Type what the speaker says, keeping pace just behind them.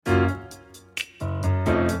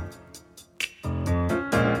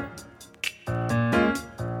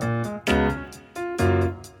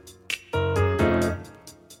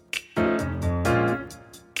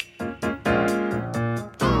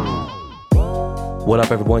What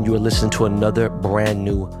up, everyone? You are listening to another brand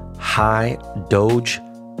new High Doge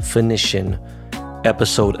Finition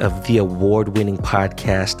episode of the award-winning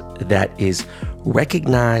podcast that is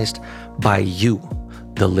recognized by you,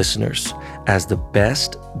 the listeners, as the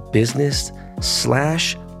best business /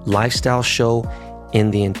 lifestyle show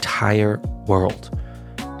in the entire world.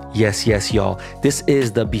 Yes, y'all. This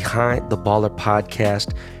is the Behind the Baller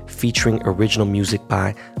podcast featuring original music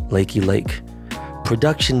by Lakey Lake.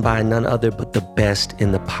 Production by none other but the best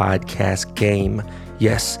in the podcast game.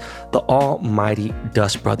 Yes, the almighty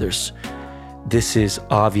Dust Brothers. This is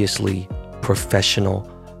obviously professional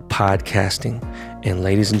podcasting. And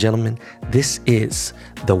ladies and gentlemen, this is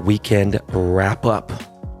the weekend wrap up.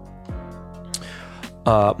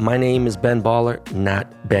 My name is Ben Baller,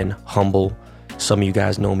 not Ben Humble. Some of you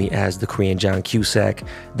guys know me as the Korean John Cusack,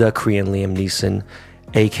 the Korean Liam Neeson,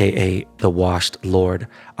 aka the Washed Lord.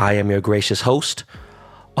 I am your gracious host.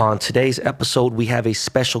 On today's episode, we have a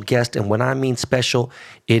special guest, and when I mean special,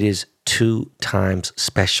 it is 2 times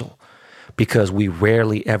special because we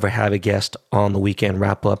rarely ever have a guest on the weekend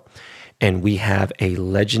wrap up, and we have a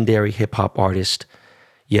legendary hip hop artist.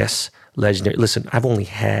 Yes, legendary. Listen, I've only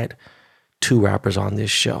had 2 rappers on this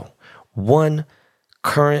show. One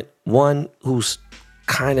current, one who's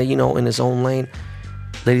kind of, in his own lane.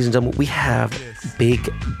 Ladies and gentlemen, we have Big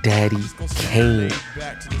Daddy Kane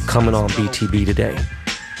coming on BTB today.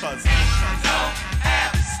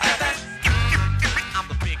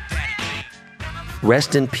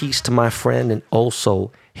 Rest in peace to my friend and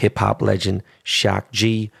also hip-hop legend Shock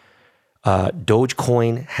G.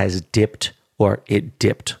 Dogecoin has dipped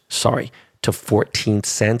to 14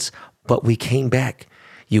 cents, but we came back,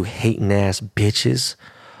 you hating ass bitches.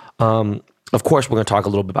 Of course, we're going to talk a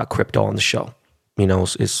little bit about crypto on the show.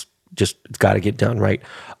 It's got to get done, right?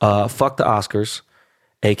 Fuck the Oscars,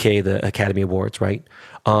 aka the Academy Awards, right?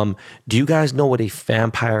 Do you guys know what a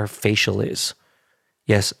vampire facial is?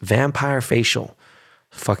 Yes, vampire facial.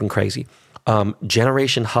 Fucking crazy.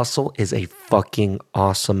 Generation Hustle is a fucking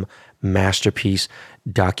awesome masterpiece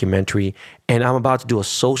documentary. And I'm about to do a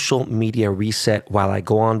social media reset while I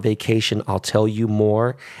go on vacation. I'll tell you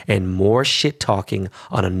more and more shit talking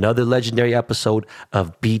on another legendary episode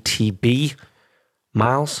of BTB.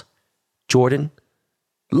 Miles, Jordan,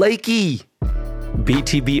 Lakey,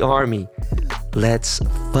 BTB Army. Let's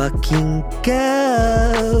fucking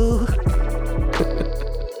go.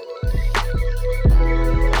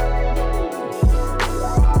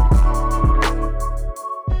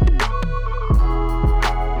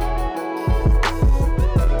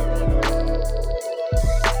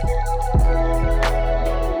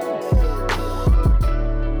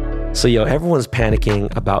 So, everyone's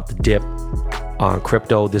panicking about the dip on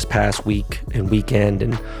crypto this past week and weekend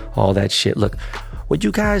and all that shit. Look, what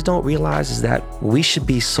you guys don't realize is that we should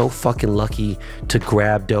be so fucking lucky to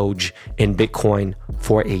grab Doge and Bitcoin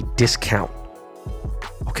for a discount.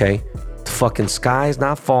 Okay? The fucking sky is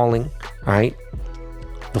not falling, right?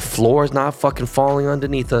 The floor is not fucking falling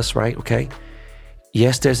underneath us, right? Okay?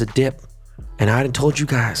 Yes, there's a dip. And I done told you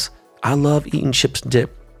guys, I love eating chips and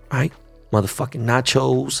dip, right? Motherfucking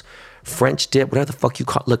nachos, French dip, whatever the fuck you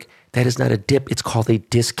call it. Look, that is not a dip. It's called a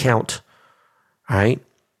discount. All right.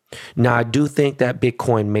 Now, I do think that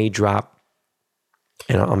Bitcoin may drop.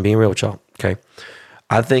 And I'm being real with y'all. Okay.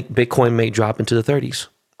 I think Bitcoin may drop into the 30s.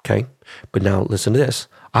 Okay. But now listen to this.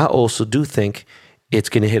 I also do think it's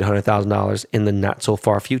going to hit $100,000 in the not so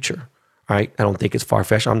far future. All right. I don't think it's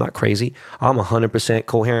far-fetched. I'm not crazy. I'm 100%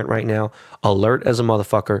 coherent right now, alert as a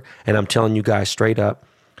motherfucker. And I'm telling you guys straight up,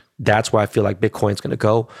 that's where I feel like Bitcoin's going to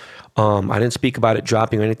go. I didn't speak about it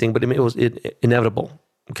dropping or anything, but it was inevitable.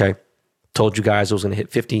 Okay. Told you guys it was going to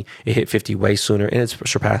hit 50. It hit 50 way sooner, and it's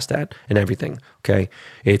surpassed that and everything. Okay.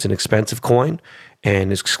 It's an expensive coin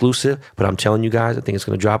and it's exclusive, but I'm telling you guys, I think it's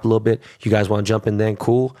going to drop a little bit. You guys want to jump in then?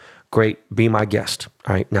 Cool. Great. Be my guest.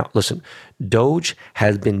 All right. Now, listen, Doge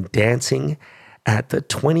has been dancing at the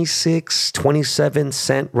 26, 27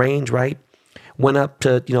 cent range, right? Went up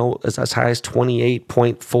to, as high as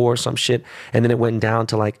 28.4, some shit. And then it went down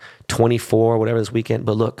to like 24 or whatever this weekend.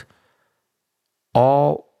 But look,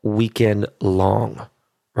 all weekend long,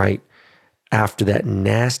 right? After that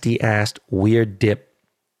nasty ass weird dip,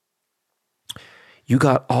 you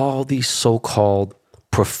got all these so-called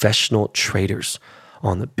professional traders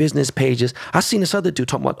on the business pages. I seen this other dude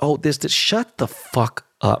talking about, this. Shut the fuck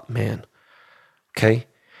up, man. Okay?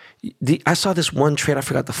 I saw this one trader, I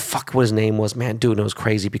forgot the fuck what his name was, man, dude, it was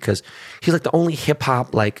crazy because he's like the only hip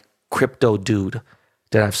hop like crypto dude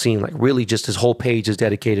that I've seen, like really just his whole page is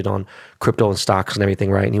dedicated on crypto and stocks and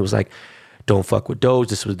everything, right? And he was like, don't fuck with Doge,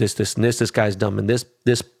 this was this, and this guy's dumping this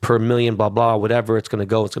per million, blah, blah, whatever, it's going to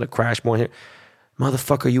go, it's going to crash more here.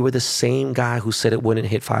 Motherfucker, you were the same guy who said it wouldn't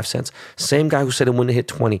hit 5 cents. Same guy who said it wouldn't hit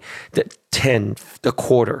 20, 10, a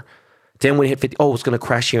quarter. Then when it hit 50, oh, it's going to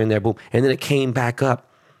crash here and there, boom. And then it came back up.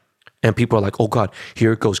 And people are like, oh God,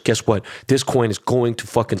 here it goes. Guess what? This coin is going to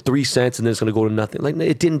fucking 3 cents and then it's going to go to nothing. Like,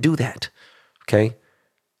 it didn't do that. Okay?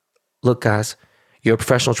 Look, guys, you're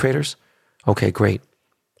professional traders? Okay, great.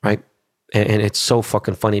 Right? And it's so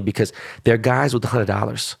fucking funny because there are guys with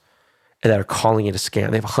 $100 that are calling it a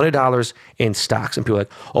scam. They have $100 in stocks and people are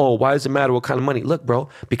like, oh, why does it matter what kind of money? Look, bro,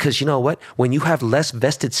 because you know what? When you have less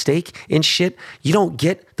vested stake in shit, you don't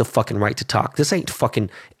get the fucking right to talk. This ain't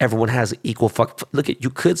fucking everyone has equal fuck. Look,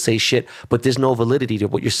 you could say shit, but there's no validity to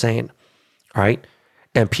what you're saying. All right?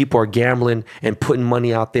 And people are gambling and putting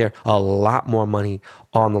money out there, a lot more money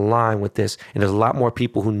on the line with this. And there's a lot more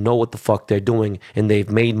people who know what the fuck they're doing and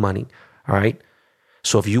they've made money. All right?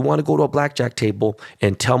 So if you want to go to a blackjack table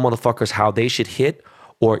and tell motherfuckers how they should hit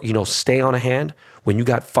or, stay on a hand when you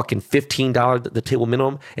got fucking $15 at the table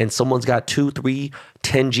minimum and someone's got 2, 3,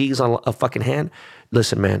 10 G's on a fucking hand,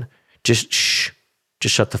 listen, man, just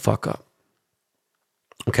shut the fuck up.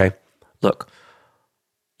 Okay? Look,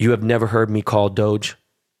 you have never heard me call Doge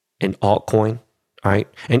an altcoin. All right.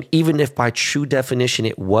 And even if by true definition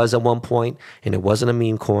it was at one point and it wasn't a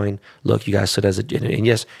meme coin, look, you guys said and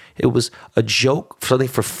yes, it was a joke, something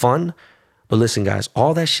for fun. But listen, guys,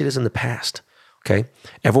 all that shit is in the past. Okay.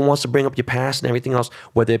 Everyone wants to bring up your past and everything else,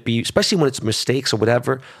 whether it be, especially when it's mistakes or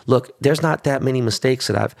whatever. Look, there's not that many mistakes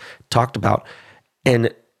that I've talked about.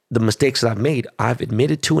 And the mistakes that I've made, I've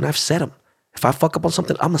admitted to and I've said them. If I fuck up on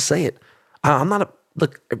something, I'm going to say it. I'm not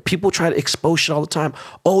Look, people try to expose shit all the time.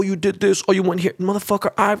 Oh, you did this. Oh, you went here.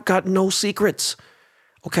 Motherfucker, I've got no secrets.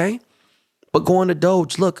 Okay? But going to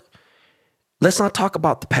Doge, look, let's not talk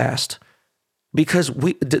about the past because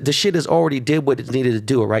the shit has already did what it needed to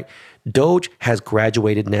do, all right? Doge has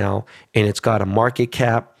graduated now and it's got a market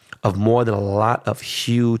cap of more than a lot of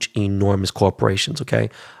huge, enormous corporations, okay?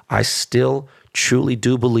 I still truly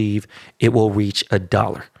do believe it will reach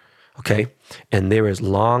 $1. Okay. And there is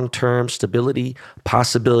long-term stability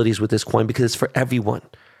possibilities with this coin because it's for everyone.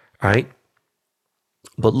 All right.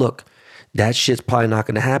 But look, that shit's probably not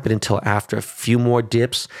going to happen until after a few more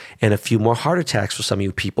dips and a few more heart attacks for some of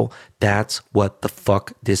you people. That's what the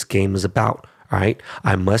fuck this game is about. All right.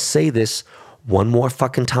 I must say this one more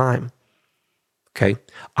fucking time. Okay.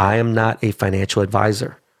 I am not a financial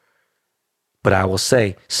advisor, but I will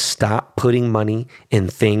say stop putting money in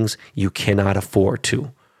things you cannot afford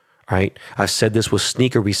to. Right? I've said this with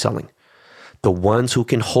sneaker reselling. The ones who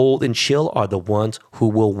can hold and chill are the ones who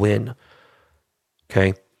will win.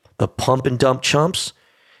 Okay? The pump and dump chumps,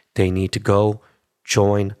 they need to go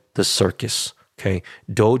join the circus. Okay?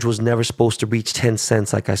 Doge was never supposed to reach 10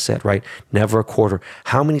 cents, like I said, right? Never a quarter.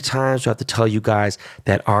 How many times do I have to tell you guys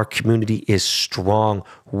that our community is strong?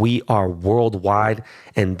 We are worldwide,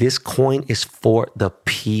 and this coin is for the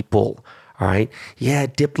people. All right. Yeah,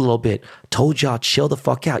 it dipped a little bit. Told y'all, chill the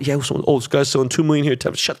fuck out. Yeah, this guy's selling 2 million here.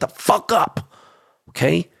 Shut the fuck up.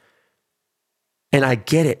 Okay. And I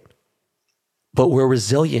get it. But we're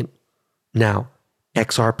resilient. Now,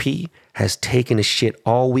 XRP has taken a shit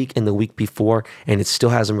all week and the week before, and it still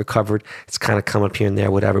hasn't recovered. It's kind of come up here and there,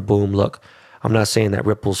 whatever. Boom. Look, I'm not saying that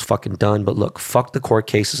Ripple's fucking done, but look, fuck the court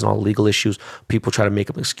cases and all the legal issues. People try to make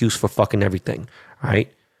an excuse for fucking everything. All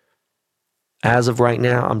right. As of right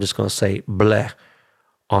now, I'm just going to say bleh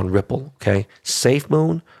on Ripple, okay?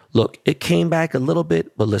 SafeMoon, look, it came back a little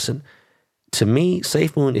bit, but listen, to me,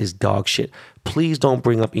 SafeMoon is dog shit. Please don't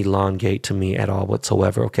bring up Elongate to me at all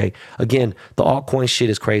whatsoever, okay? Again, the altcoin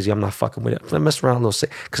shit is crazy. I'm not fucking with it. Let me mess around because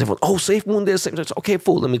everyone, SafeMoon this, okay,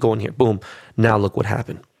 fool, let me go in here. Boom. Now look what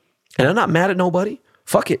happened. And I'm not mad at nobody.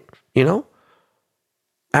 Fuck it,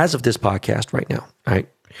 As of this podcast right now, all right,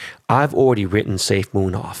 I've already written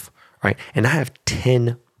SafeMoon off. Right. And I have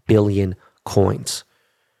 10 billion coins.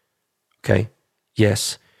 Okay.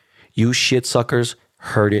 Yes. You shit suckers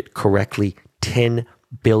heard it correctly. 10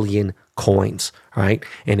 billion coins. All right.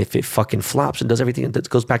 And if it fucking flops and does everything that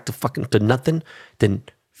goes back to nothing, then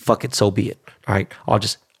fuck it. So be it. All right. I'll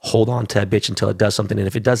just hold on to that bitch until it does something. And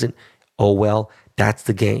if it doesn't, oh well, that's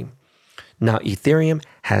the game. Now, Ethereum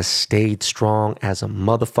has stayed strong as a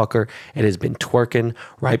motherfucker. It has been twerking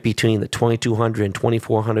right between the $2,200 and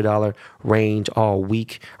 $2,400 range all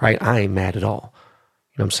week, right? I ain't mad at all.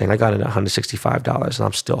 You know what I'm saying? I got it at $165 and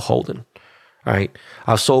I'm still holding, all right?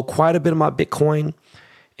 I've sold quite a bit of my Bitcoin,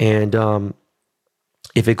 and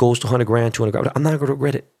if it goes to 100 grand, 200 grand, I'm not going to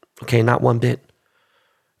regret it, okay? Not one bit,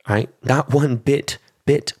 all right? Not one bit,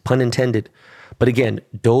 pun intended. But again,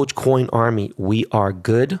 Dogecoin Army, we are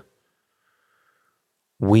good.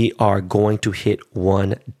 We are going to hit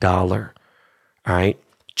 $1. All right.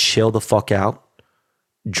 Chill the fuck out.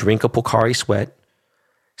 Drink a Pocari Sweat.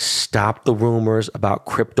 Stop the rumors about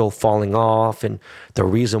crypto falling off and the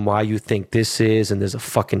reason why you think this is, and there's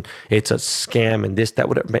it's a scam and this, that,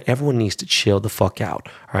 whatever. Everyone needs to chill the fuck out.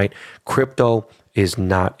 All right. Crypto is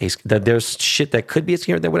not there's shit that could be a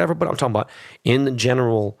scam there, whatever, but I'm talking about in the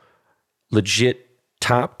general legit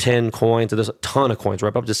top 10 coins. There's a ton of coins,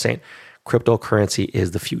 right? But I'm just saying cryptocurrency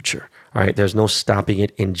is the future. All right. There's no stopping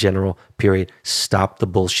it in general, period. Stop the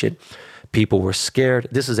bullshit. People were scared.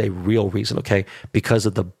 This is a real reason, okay? Because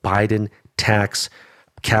of the Biden tax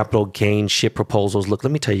capital gain shit proposals. Look,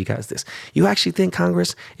 let me tell you guys this. You actually think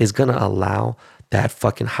Congress is going to allow that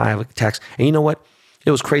fucking high of a tax? And you know what?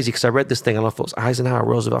 It was crazy because I read this thing. I don't know if it was Eisenhower,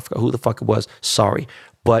 Roosevelt, I forgot who the fuck it was. Sorry.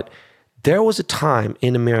 But there was a time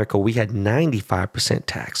in America we had 95%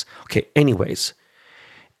 tax. Okay, anyways,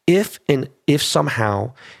 if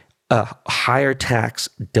somehow a higher tax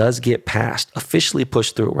does get passed, officially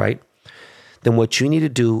pushed through, right? Then what you need to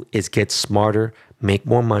do is get smarter, make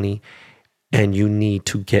more money, and you need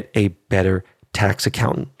to get a better tax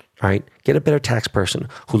accountant, right? Get a better tax person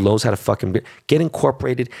who knows how to fucking get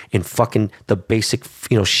incorporated in fucking the basic,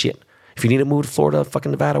 shit. If you need to move to Florida,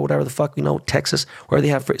 fucking Nevada, whatever the fuck, Texas, where they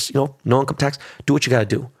have, no income tax, do what you got to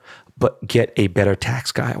do. But get a better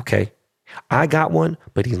tax guy, okay? I got one,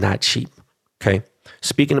 but he's not cheap, okay?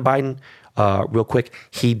 Speaking of Biden, real quick,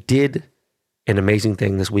 he did an amazing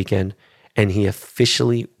thing this weekend. And he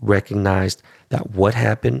officially recognized that what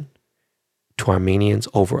happened to Armenians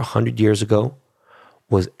over 100 years ago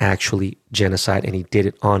was actually genocide. And he did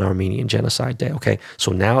it on Armenian Genocide Day. Okay.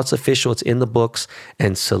 So now it's official. It's in the books.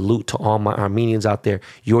 And salute to all my Armenians out there.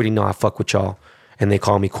 You already know I fuck with y'all. And they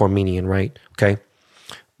call me Cormenian, right? Okay.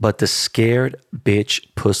 But the scared bitch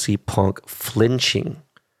pussy punk flinching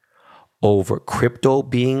over crypto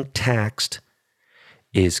being taxed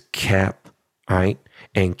is cap. All right.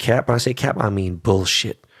 And cap, when I say cap, I mean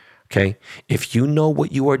bullshit, okay? If you know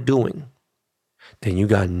what you are doing, then you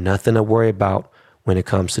got nothing to worry about when it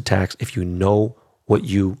comes to tax if you know what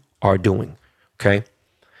you are doing, okay?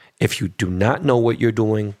 If you do not know what you're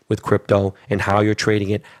doing with crypto and how you're trading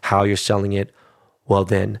it, how you're selling it, well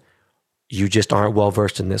then you just aren't well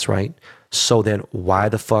versed in this, right? So then why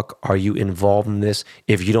the fuck are you involved in this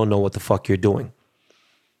if you don't know what the fuck you're doing?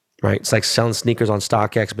 Right? It's like selling sneakers on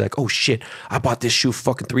StockX. Be like, oh shit, I bought this shoe for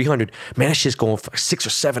fucking 300. Man, that shit's going for 6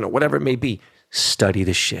 or 7 or whatever it may be. Study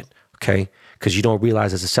this shit, okay? Because you don't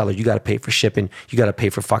realize as a seller, you got to pay for shipping. You got to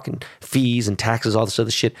pay for fucking fees and taxes, all this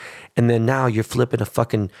other shit. And then now you're flipping a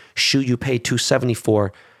fucking shoe you paid $270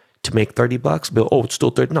 for to make $30. But oh, it's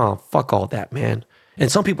still 30. No, fuck all that, man.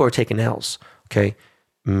 And some people are taking L's, okay?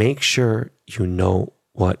 Make sure you know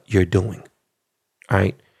what you're doing, all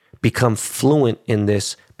right? Become fluent in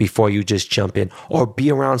this before you just jump in, or be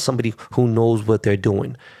around somebody who knows what they're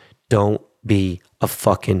doing. Don't be a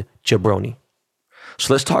fucking jabroni.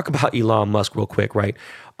 So let's talk about Elon Musk real quick, right?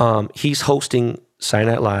 He's hosting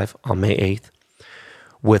Saturday Night Live on May 8th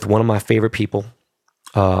with one of my favorite people,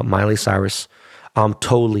 Miley Cyrus. I'm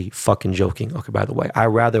totally fucking joking. Okay, by the way, I'd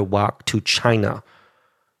rather walk to China.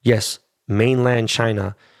 Yes, mainland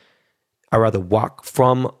China. I'd rather walk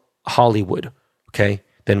from Hollywood, okay,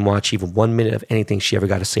 than watch even 1 minute of anything she ever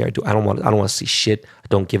got to say or do. I don't want to see shit. I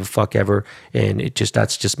don't give a fuck ever. And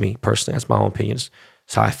that's just me personally. That's my own opinions.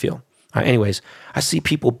 That's how I feel. All right, anyways, I see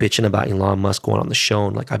people bitching about Elon Musk going on the show.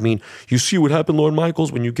 And like, I mean, you see what happened, Lorne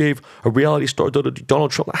Michaels, when you gave a reality star to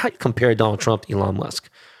Donald Trump. How do you compare Donald Trump to Elon Musk?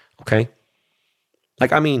 Okay.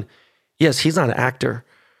 Like, I mean, yes, he's not an actor,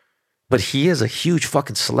 but he is a huge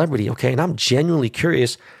fucking celebrity. Okay. And I'm genuinely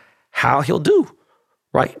curious how he'll do.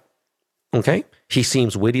 Right. Okay. He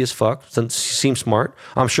seems witty as fuck. He seems smart.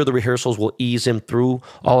 I'm sure the rehearsals will ease him through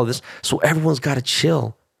all of this. So everyone's got to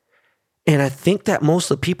chill. And I think that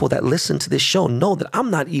most of the people that listen to this show know that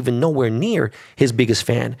I'm not even nowhere near his biggest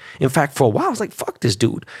fan. In fact, for a while, I was like, fuck this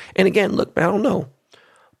dude. And again, look, I don't know.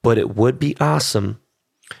 But it would be awesome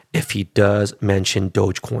if he does mention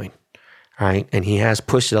Dogecoin. All right. And he has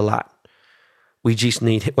pushed it a lot. We just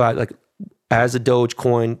need, like, as a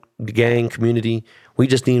Dogecoin gang community, we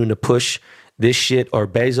just need him to push this shit, or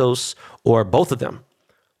Bezos, or both of them.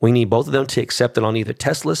 We need both of them to accept it on either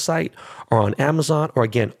Tesla's site or on Amazon, or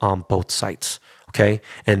again, on both sites. Okay.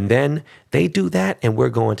 And then they do that, and we're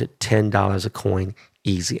going to $10 a coin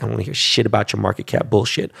easy. I don't want to hear shit about your market cap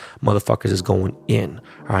bullshit. Motherfuckers is going in.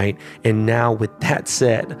 All right. And now, with that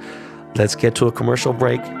said, let's get to a commercial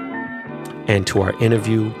break and to our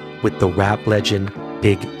interview with the rap legend,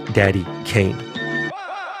 Big Daddy Kane.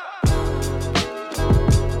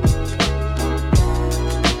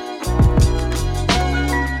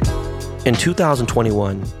 In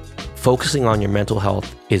 2021, Focusing on your mental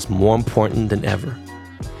health is more important than ever.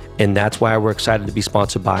 And that's why we're excited to be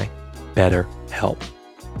sponsored by BetterHelp.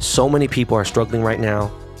 So many people are struggling right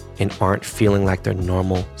now and aren't feeling like their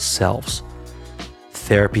normal selves.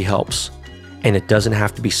 Therapy helps, and it doesn't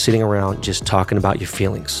have to be sitting around just talking about your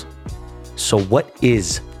feelings. So what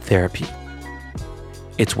is therapy?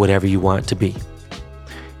 It's whatever you want it to be.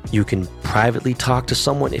 You can privately talk to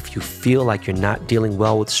someone if you feel like you're not dealing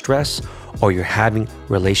well with stress or you're having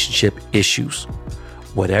relationship issues.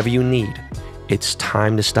 Whatever you need, it's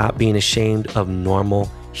time to stop being ashamed of normal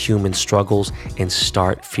human struggles and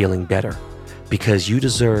start feeling better, because you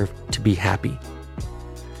deserve to be happy.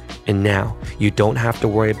 And now you don't have to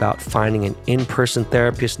worry about finding an in-person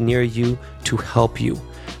therapist near you to help you.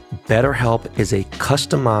 BetterHelp is a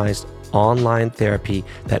customized online therapy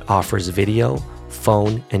that offers video,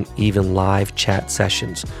 phone, and even live chat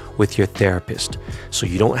sessions with your therapist. So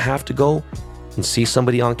you don't have to go and see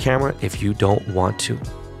somebody on camera if you don't want to.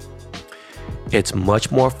 It's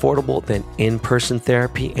much more affordable than in-person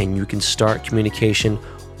therapy, and you can start communication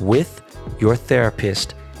with your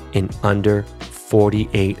therapist in under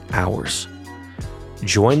 48 hours.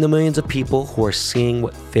 Join the millions of people who are seeing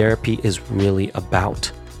what therapy is really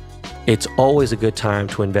about. It's always a good time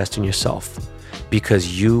to invest in yourself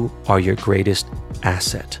because you are your greatest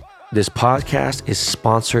asset. This podcast is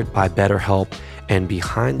sponsored by BetterHelp, and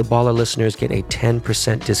Behind the Baller listeners get a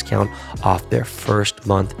 10% discount off their first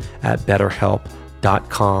month at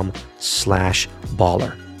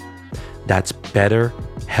BetterHelp.com/baller. That's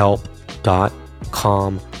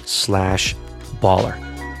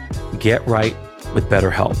BetterHelp.com/baller. Get right with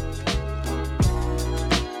BetterHelp.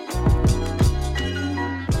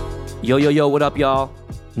 Yo, what up, y'all?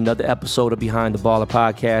 Another episode of Behind the Baller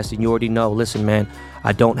podcast, and you already know, listen, man,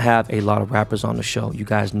 I don't have a lot of rappers on the show. You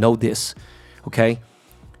guys know this, okay?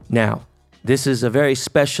 Now, this is a very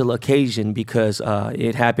special occasion because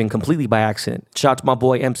it happened completely by accident. Shout out to my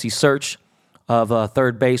boy MC Search of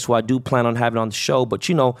Third Base, who I do plan on having on the show. But,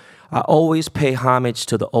 you know, I always pay homage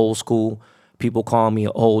to the old school. People call me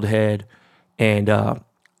an old head. And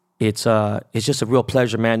it's just a real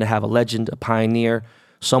pleasure, man, to have a legend, a pioneer,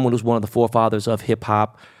 someone who's one of the forefathers of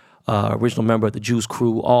hip-hop, original member of the Juice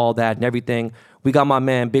Crew, all that and everything. We got my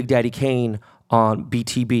man, Big Daddy Kane, on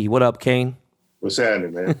BTB. What up, Kane? What's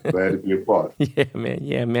happening, man? Glad to be a part.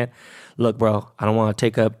 Yeah, man. Look, bro, I don't want to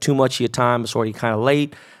take up too much of your time. It's already kind of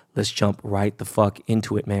late. Let's jump right the fuck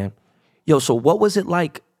into it, man. Yo, so what was it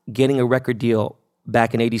like getting a record deal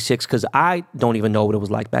back in 86? Because I don't even know what it was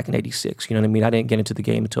like back in 86. You know what I mean? I didn't get into the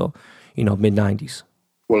game until, mid-90s.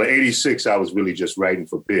 Well, in 86, I was really just writing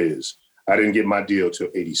for Biz. I didn't get my deal till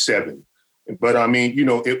 87. But I mean,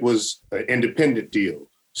 it was an independent deal.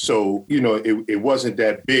 So, it wasn't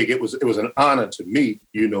that big. It was an honor to me,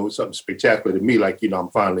 something spectacular to me, like, I'm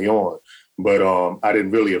finally on. But I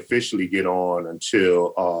didn't really officially get on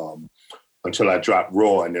until I dropped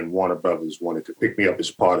Raw, and then Warner Brothers wanted to pick me up as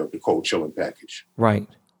part of the Cold Chillin' package. Right.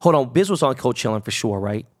 Hold on. Biz was on Cold Chillin' for sure,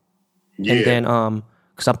 right? Yeah. And then,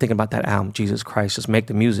 because I'm thinking about that album, Jesus Christ, just make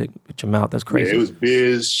the music with your mouth. That's crazy. Yeah, it was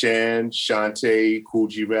Biz, Shan, Shantae, Kool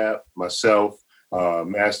G Rap, myself,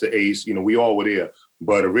 Master Ace. We all were there.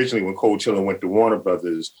 But originally, when Cold Chillin' went to Warner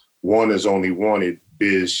Brothers, Warner's only wanted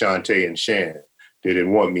Biz, Shantae, and Shan. They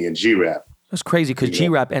didn't want me and G-Rap. That's crazy because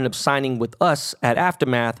G-Rap ended up signing with us at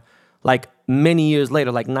Aftermath like many years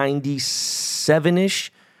later, like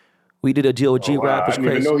 97-ish. We did a deal with G-Rap. Wow. It was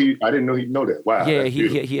crazy. I didn't know he'd know that. Wow. Yeah,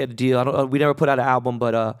 he had a deal. We never put out an album,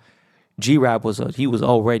 but G-Rap was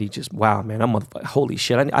already just, wow, man. I'm holy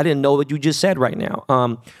shit. I didn't know what you just said right now.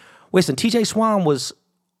 Listen, TJ Swan was,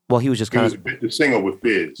 well, he was just kind of... He was the singer with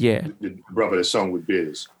Biz. Yeah. The brother that sung with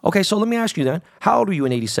Biz. Okay, so let me ask you then. How old were you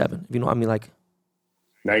in 87?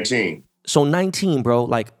 19. So 19, bro,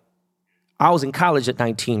 like, I was in college at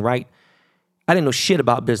 19, right? I didn't know shit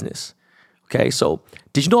about business. Okay, so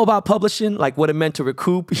did you know about publishing? Like what it meant to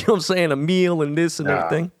recoup, a meal and this and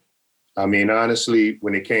everything? I mean, honestly,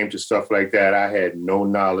 when it came to stuff like that, I had no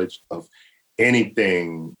knowledge of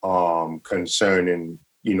anything concerning,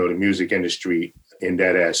 the music industry in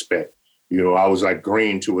that aspect. I was like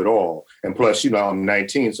green to it all. And plus, I'm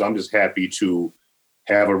 19, so I'm just happy to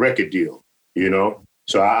have a record deal,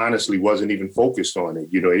 So I honestly wasn't even focused on it.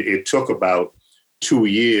 It took about 2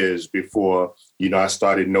 years before, I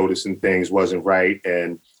started noticing things wasn't right.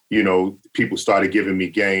 And, people started giving me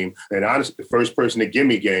game. And honestly, the first person to give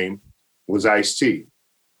me game was Ice-T.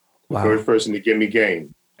 Wow. The first person to give me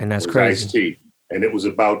game. And that's crazy. Ice-T. And it was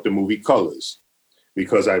about the movie Colors.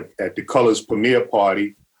 Because at the Colors premiere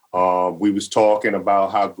party, we was talking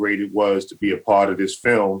about how great it was to be a part of this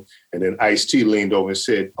film. And then Ice-T leaned over and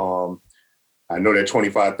said, I know that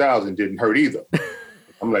 25,000 didn't hurt either.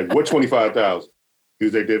 I'm like, what 25,000? He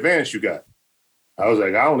was like, the advance you got. I was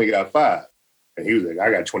like, I only got 5. And he was like,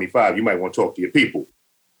 I got 25. You might want to talk to your people.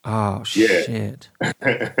 Oh, shit.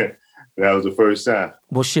 That was the first time.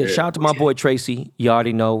 Well, shit, shout out to my boy Tracy. You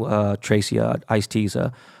already know Tracy, Ice-T's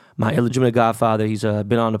my illegitimate godfather. He's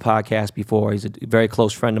been on the podcast before. He's a very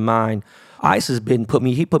close friend of mine. Ice has put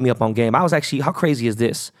me up on game. I was actually, how crazy is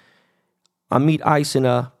this? I meet Ice in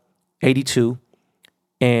 82,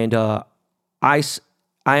 and Ice,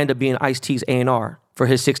 I end up being Ice-T's A&R for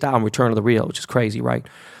his 6th album, Return of the Real, which is crazy, right?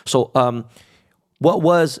 So what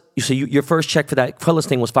was, your first check for that Colors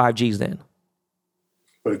thing was 5 G's then?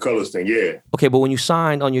 For the Colors thing, yeah. Okay, but when you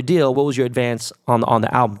signed on your deal, what was your advance on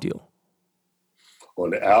the album deal? On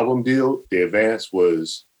the album deal, the advance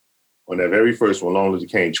was, on that very first one, Long As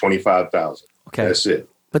It Came, 25,000. Okay. That's it.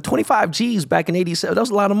 But 25 G's back in 87, that was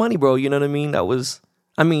a lot of money, bro. You know what I mean? That was,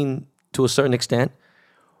 to a certain extent.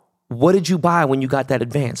 What did you buy when you got that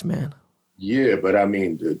advance, man? Yeah, but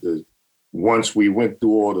the once we went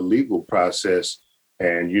through all the legal process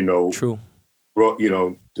and, True. Brought,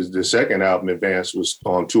 the second album advance was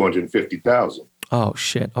on 250,000. Oh,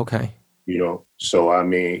 shit. Okay. So,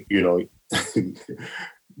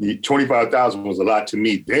 25,000 was a lot to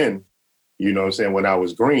me then, you know what I'm saying? When I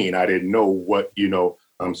was green, I didn't know what,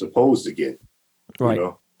 I'm supposed to get. Right.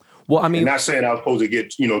 Well, and not saying I was supposed to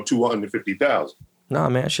get, 250,000. Nah,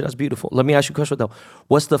 man, shit, that's beautiful. Let me ask you a question though.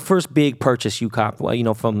 What's the first big purchase you copped?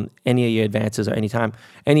 Well, from any of your advances or any of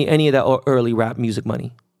that early rap music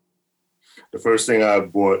money? The first thing I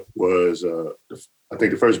bought was, I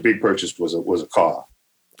think the first big purchase was a car.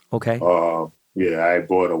 Okay. I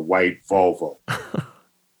bought a white Volvo.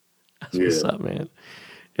 That's what's up, man.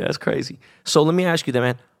 Yeah, that's crazy. So let me ask you that,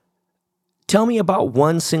 man. Tell me about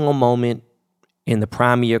one single moment in the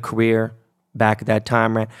prime of your career back at that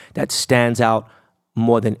time, right, that stands out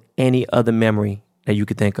more than any other memory that you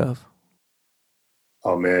could think of.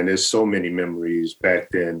 Oh, man, there's so many memories back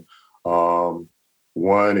then.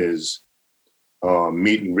 One is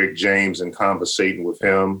meeting Rick James and conversating with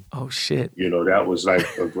him. Oh, shit. That was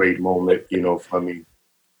like a great moment, for me.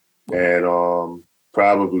 And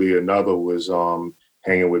probably another was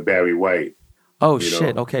hanging with Barry White. Oh,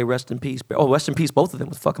 shit. Okay, rest in peace. Oh, rest in peace, both of them.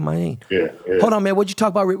 What's fucking my name? Yeah. Hold on, man. What'd you talk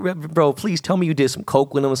about, Rick? Bro, please tell me you did some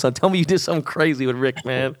coke with him or something. Tell me you did something crazy with Rick,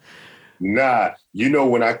 man. Nah.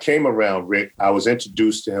 When I came around Rick, I was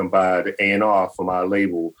introduced to him by the A&R from our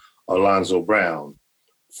label, Alonzo Brown,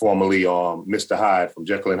 formerly Mr. Hyde from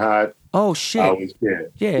Jekyll and Hyde. Oh, shit.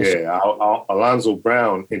 Alonzo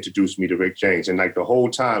Brown introduced me to Rick James. And like the whole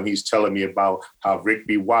time he's telling me about how Rick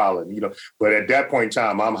be wildin', but at that point in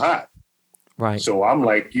time, I'm hot. Right. So I'm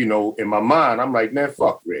like, in my mind, I'm like, man,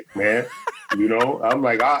 fuck Rick, man. I'm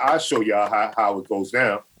like, I'll show y'all how it goes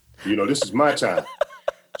down. This is my time.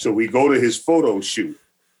 So we go to his photo shoot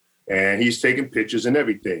and he's taking pictures and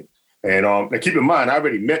everything. And now keep in mind, I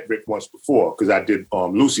already met Rick once before because I did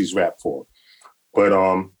Lucy's rap for him.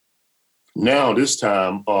 But now this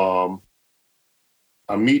time, I'm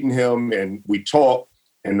meeting him and we talk,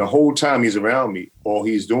 and the whole time he's around me, all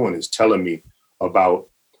he's doing is telling me about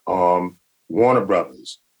Warner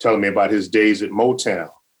Brothers, telling me about his days at Motown,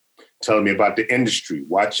 telling me about the industry.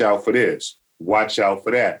 Watch out for this. Watch out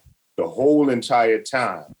for that. The whole entire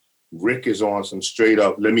time, Rick is on some straight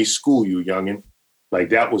up, let me school you, youngin'. Like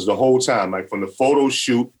that was the whole time, like from the photo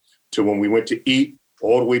shoot to when we went to eat,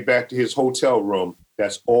 all the way back to his hotel room.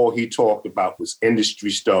 That's all he talked about was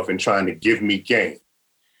industry stuff and trying to give me game.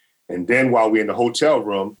 And then while we're in the hotel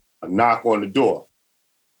room, a knock on the door.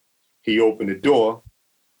 He opened the door.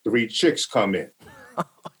 3 chicks come in. Oh,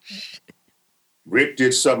 shit. Rick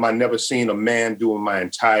did something I never seen a man do in my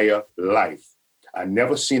entire life. I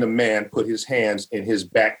never seen a man put his hands in his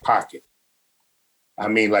back pocket.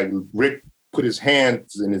 Rick put his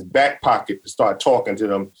hands in his back pocket to start talking to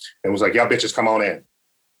them and was like, y'all bitches, come on in.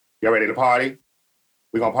 Y'all ready to party?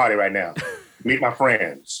 We're going to party right now. Meet my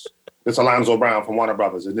friends. This is Alonzo Brown from Warner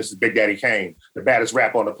Brothers, and this is Big Daddy Kane, the baddest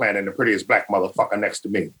rapper on the planet and the prettiest black motherfucker next to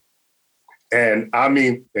me. And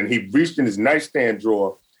he reached in his nightstand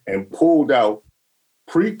drawer and pulled out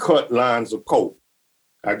pre-cut lines of coke.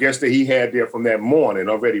 I guess that he had there from that morning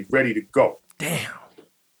already ready to go. Damn.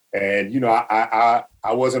 And,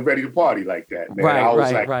 I wasn't ready to party like that, man. I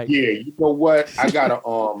was like, yeah, you know what? I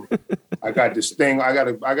got this thing. I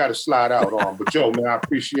gotta slide out on. But yo, man, I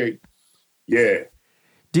appreciate. Yeah.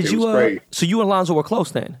 Did you? So you and Alonzo were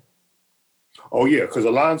close then? Oh yeah, because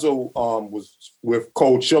Alonzo was with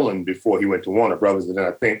Cold Chillin' before he went to Warner Brothers, and then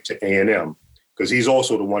I think to A&M because he's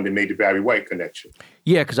also the one that made the Barry White connection.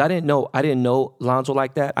 Yeah, because I didn't know Lonzo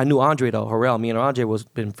like that. I knew Andre though, Harrell. Me and Andre was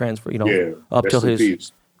been friends for up till his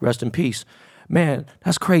peace. Rest in peace. Man,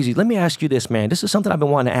 that's crazy. Let me ask you this, man. This is something I've been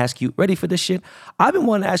wanting to ask you. Ready for this shit? I've been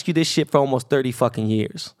wanting to ask you this shit for almost 30 fucking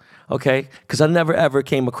years. Okay? Because I never ever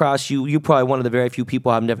came across you. You're probably one of the very few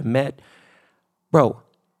people I've never met. Bro,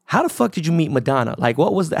 how the fuck did you meet Madonna? Like,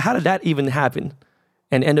 what was that? How did that even happen?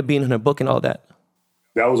 And end up being in her book and all that?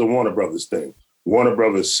 That was a Warner Brothers thing. Warner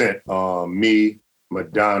Brothers sent me,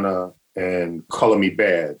 Madonna, and Color Me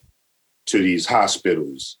Badd to these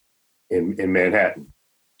hospitals in Manhattan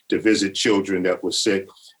to visit children that were sick.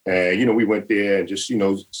 And, we went there and just,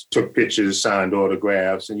 took pictures, signed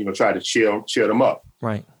autographs, and, tried to cheer them up.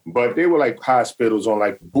 Right. But they were like hospitals on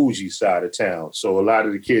like the bougie side of town. So a lot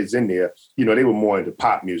of the kids in there, they were more into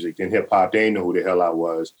pop music than hip hop. They didn't know who the hell I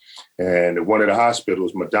was. And at one of the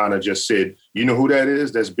hospitals, Madonna just said, "You know who that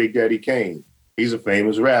is? That's Big Daddy Kane. He's a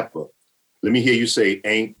famous rapper. Let me hear you say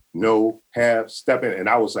ain't no half stepping." And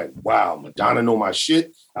I was like, wow, Madonna know my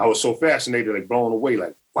shit. I was so fascinated, like blown away,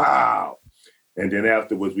 like, wow. And then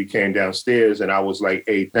afterwards, we came downstairs and I was like,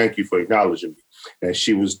 "Hey, thank you for acknowledging me." And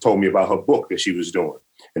she told me about her book that she was doing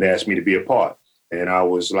and asked me to be a part. And I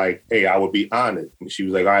was like, "Hey, I would be honored." And she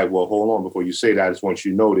was like, "All right, well, hold on. Before you say that, I just want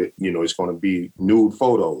you to know that, it's going to be nude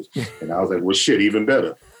photos." And I was like, "Well, shit, even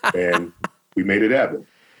better." And we made it happen.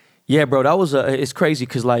 Yeah, bro, that was it's crazy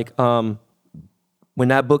because like when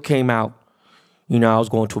that book came out, I was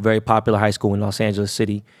going to a very popular high school in Los Angeles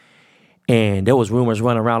City, and there was rumors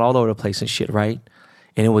running around all over the place and shit, right?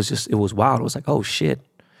 And it was wild. It was like, oh shit,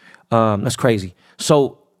 that's crazy.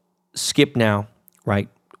 So skip now, right?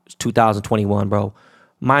 It's 2021, bro.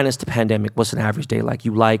 Minus the pandemic, what's an average day like?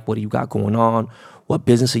 What do you got going on? What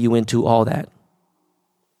business are you into? All that.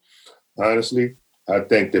 Honestly, I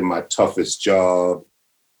think that my toughest job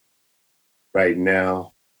right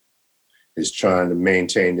now is trying to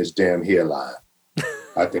maintain this damn hairline.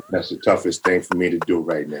 I think that's the toughest thing for me to do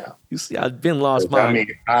right now. You see, I've been lost mine.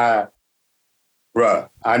 I mean,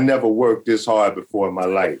 I never worked this hard before in my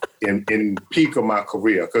life, in peak of my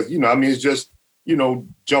career. Because, it's just,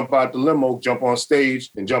 jump out the limo, jump on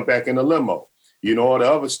stage, and jump back in the limo. All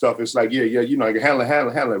the other stuff, it's like, I can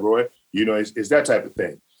handle it, Roy. It's that type of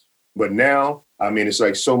thing. But now, it's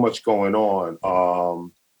like so much going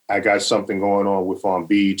on. I got something going on with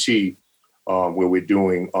BET, where we're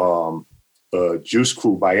doing a Juice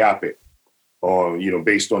Crew biopic,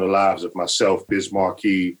 based on the lives of myself, Biz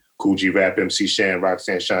Markie, Kool G Rap, MC Shan,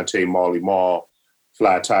 Roxanne Shante, Marley Marl,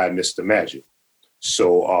 Fly Ty, Mr. Magic.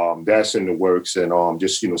 So that's in the works, and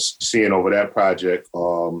just seeing over that project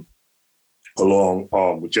along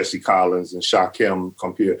with Jesse Collins and Shakim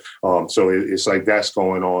come here. So it's like that's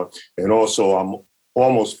going on, and also I'm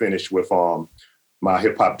almost finished with my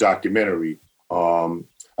hip hop documentary.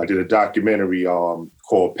 I did a documentary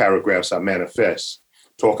called Paragraphs I Manifest,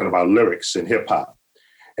 talking about lyrics in hip hop.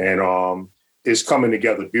 And it's coming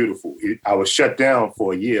together beautiful. I was shut down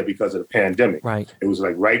for a year because of the pandemic. Right. It was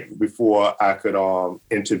like right before I could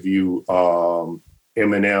interview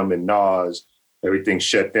Eminem and Nas, everything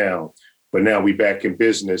shut down. But now we back in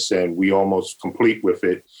business and we almost complete with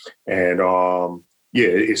it. And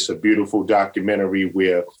it's a beautiful documentary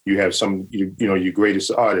where you have some, your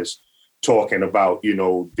greatest artists talking about,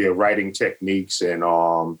 their writing techniques and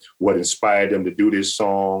what inspired them to do this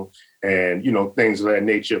song and, things of that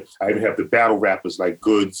nature. I even have the battle rappers like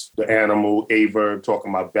Goods, The Animal, Averb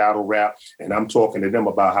talking about battle rap. And I'm talking to them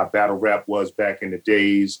about how battle rap was back in the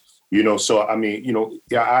days, So,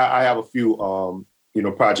 I have a few,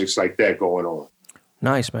 projects like that going on.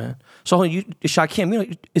 Nice, man. So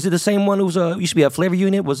Shakim, is it the same one who's used to be a Flavor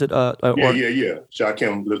Unit? Was it? Yeah.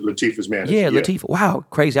 Shakim, Latifah's manager. Yeah, Latifah. Wow,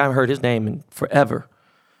 crazy. I haven't heard his name in forever.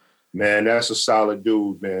 Man, that's a solid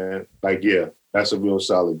dude, man. That's a real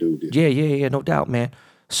solid dude. Yeah, no doubt, man.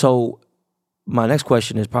 So my next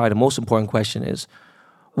question is probably the most important question is,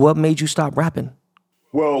 what made you stop rapping?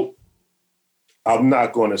 Well, I'm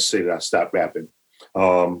not going to say that I stopped rapping.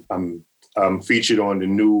 I'm featured on the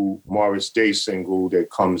new Morris Day single that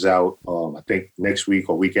comes out, I think next week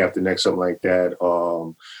or week after next, something like that.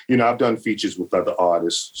 I've done features with other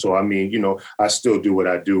artists. So, I still do what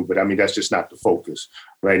I do, but that's just not the focus.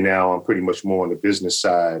 Right now, I'm pretty much more on the business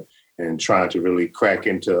side and trying to really crack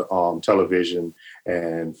into television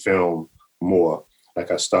and film more. Like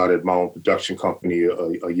I started my own production company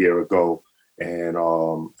a year ago. And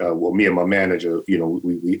me and my manager,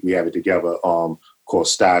 we have it together called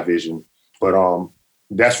Star Vision. But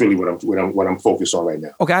that's really what I'm focused on right now.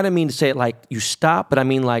 Okay, I didn't mean to say it like you stopped, but I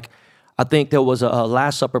mean like I think there was a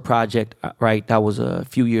Last Supper project, right? That was a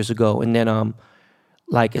few years ago, and then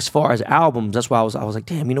like as far as albums, that's why I was like,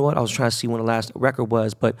 damn, you know what? I was trying to see when the last record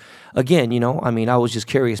was. But again, I mean, I was just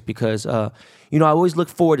curious because, I always look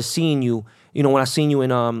forward to seeing you. When I seen you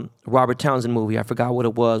in Robert Townsend movie, I forgot what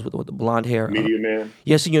it was with the blonde hair. Media Man.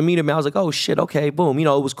 Yeah, seeing you in Media Man, I was like, oh shit, okay, boom. It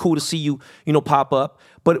was cool to see you, pop up.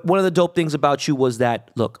 But one of the dope things about you was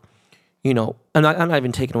that, look, I'm not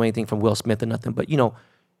even taking away anything from Will Smith or nothing, but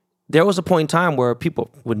there was a point in time where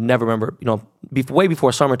people would never remember, way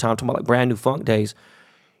before Summertime, talking about like Brand New Funk days,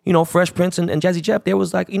 Fresh Prince and Jazzy Jeff, there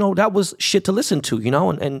was like, that was shit to listen to,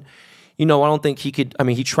 and I don't think he could,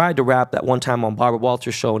 he tried to rap that one time on Barbara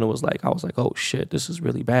Walters' show, and it was like, I was like, oh shit, this is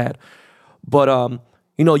really bad. But,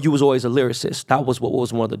 you was always a lyricist. That was what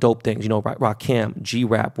was one of the dope things, Rakim,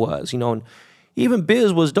 G-Rap was, and even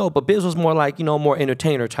Biz was dope, but Biz was more like, more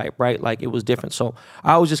entertainer type, right? Like it was different. So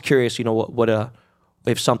I was just curious, what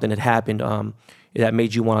if something had happened that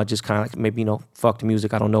made you want to just kind of like maybe, fuck the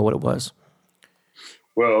music. I don't know what it was.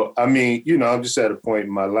 Well, I'm just at a point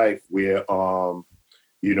in my life where,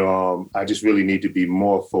 I just really need to be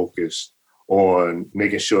more focused on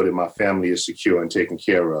making sure that my family is secure and taken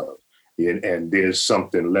care of. And there's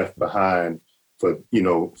something left behind for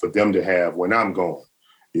them to have when I'm gone,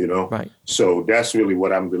 Right. So that's really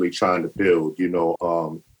what I'm really trying to build,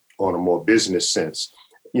 on a more business sense.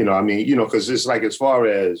 Because it's like, as far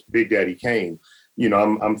as Big Daddy Kane,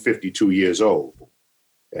 I'm 52 years old,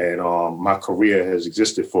 and my career has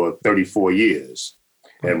existed for 34 years.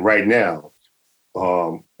 And right now,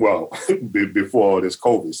 before all this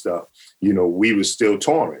COVID stuff, we were still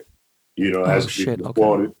touring,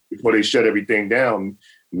 before they shut everything down.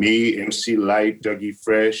 Me, MC Light, Dougie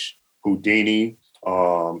Fresh, Houdini,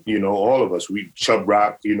 all of us, Chubb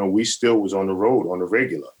Rock, we still was on the road on the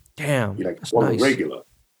regular. Damn, that's on nice. The regular.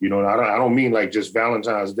 I don't mean like just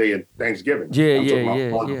Valentine's Day and Thanksgiving. I'm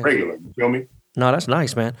the regular. You feel me? No, that's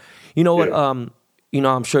nice, man. You know what?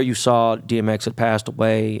 I'm sure you saw DMX had passed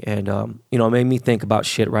away, and it made me think about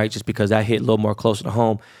shit, right? Just because that hit a little more closer to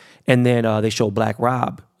home. And then they showed Black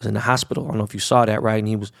Rob was in the hospital. I don't know if you saw that, right? And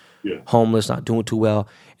he was homeless, not doing too well.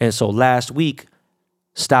 And so last week,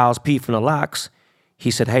 Styles P from the Lox, he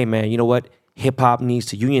said, "Hey, man, you know what? Hip hop needs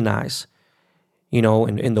to unionize."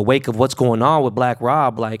 In the wake of what's going on with Black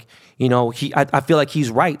Rob, like, I feel like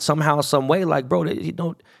he's right somehow, some way. Like, bro,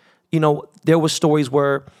 there was stories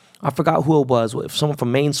where I forgot who it was. If someone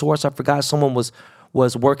from Main Source, I forgot someone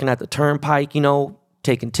was working at the Turnpike,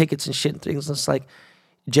 taking tickets and shit and things. And it's like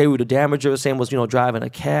J. Rue the Damager was saying was, driving a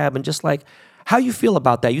cab, and just like, how you feel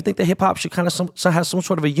about that? You think that hip hop should kind of have some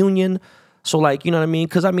sort of a union? So like, you know what I mean?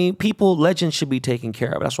 Because legends should be taken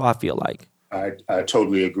care of. That's what I feel like. I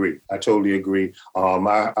totally agree. I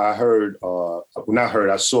heard,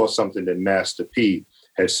 I saw something that Master P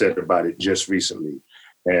had said about it just recently.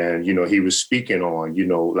 And, he was speaking on,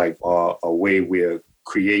 like a way we're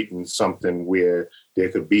creating something where there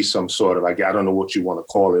could be some sort of, I don't know what you want to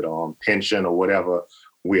call it, pension or whatever,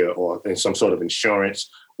 or some sort of insurance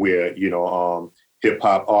where, hip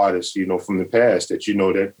hop artists, from the past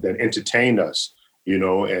that, that entertain us,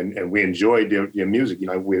 and we enjoy their music,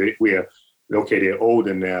 we're okay, they're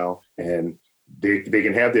older now, and they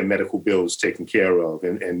can have their medical bills taken care of,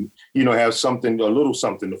 and have a little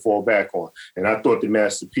something to fall back on. And I thought the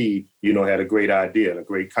Master P, had a great idea and a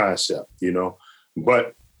great concept,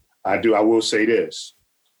 But I will say this,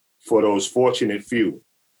 for those fortunate few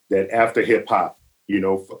that after hip hop,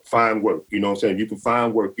 find work, what I'm saying? You can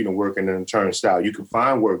find work, working in a turnstile. You can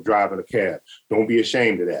find work driving a cab. Don't be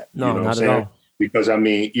ashamed of that. No, not at all. Because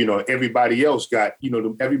everybody else got,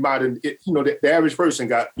 the average person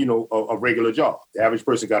got, a regular job. The average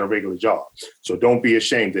person got a regular job. So don't be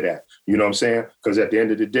ashamed of that. You know what I'm saying? Because at the end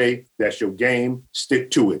of the day, that's your game. Stick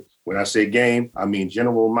to it. When I say game, I mean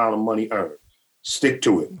general amount of money earned. Stick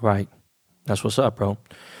to it. Right. That's what's up, bro.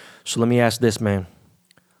 So let me ask this, man.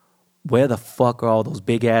 Where the fuck are all those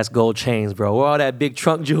big ass gold chains, bro? Where all that big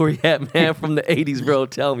trunk jewelry at, man, from the 80s, bro?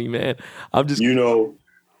 Tell me, man. I'm just...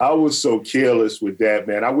 I was so careless with that,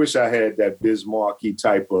 man. I wish I had that Biz Markie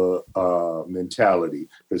type of mentality,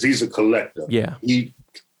 because he's a collector. Yeah. He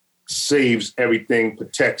saves everything,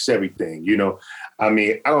 protects everything, I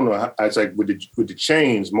don't know. It's like with the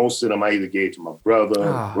chains, most of them I either gave to my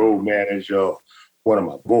brother, road manager, one of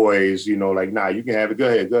my boys, like, nah, you can have it. Go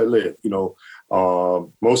ahead, live.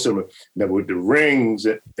 Most of them, now with the rings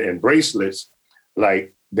and bracelets,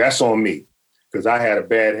 like, that's on me. Because I had a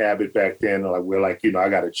bad habit back then, I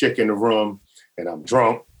got a chick in the room and I'm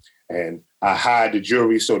drunk and I hide the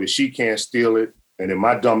jewelry so that she can't steal it. And then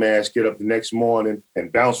my dumb ass get up the next morning and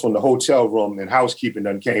bounce from the hotel room, and housekeeping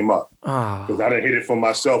done came up. Because I done hid it for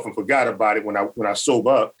myself and forgot about it when I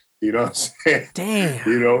sober up. You know what I'm saying?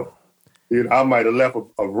 Damn. I might have left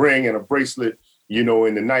a ring and a bracelet, in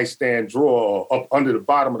the nightstand drawer or up under the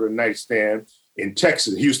bottom of the nightstand in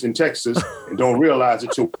Texas, Houston, Texas, and don't realize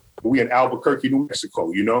it till we in Albuquerque, New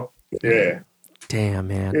Mexico, Yeah. Damn,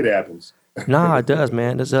 man. It happens. Nah, it does,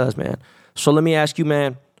 man. It does, man. So let me ask you,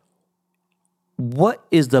 man, what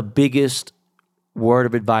is the biggest word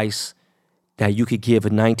of advice that you could give a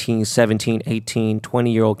 19, 17, 18,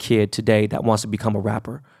 20-year-old kid today that wants to become a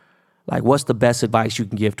rapper? Like, what's the best advice you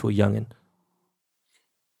can give to a youngin'?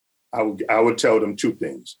 I would tell them two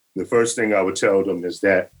things. The first thing I would tell them is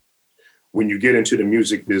that when you get into the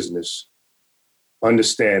music business,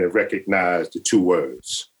 understand and recognize the two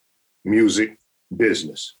words, music,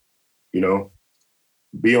 business.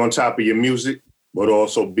 Be on top of your music, but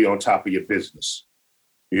also be on top of your business,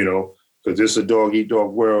 because it's a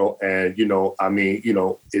dog-eat-dog world. And,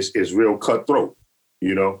 it's real cutthroat,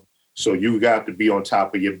 so you got to be on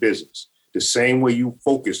top of your business. The same way you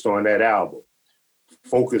focused on that album,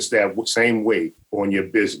 focus that same way on your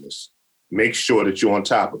business. Make sure that you're on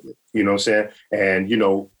top of it. You know what I'm saying? And,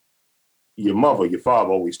 your mother, your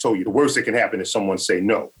father always told you the worst that can happen is someone say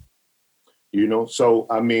no. So,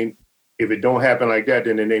 if it don't happen like that,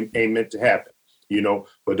 then it ain't meant to happen,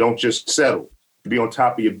 but don't just settle. Be on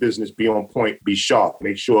top of your business, be on point, be sharp,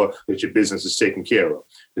 make sure that your business is taken care of.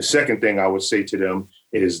 The second thing I would say to them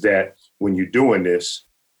is that when you're doing this,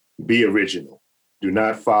 be original. Do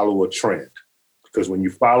not follow a trend, because when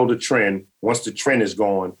you follow the trend, once the trend is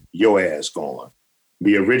gone, your ass gone.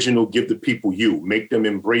 Be original, give the people you, make them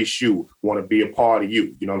embrace you, want to be a part of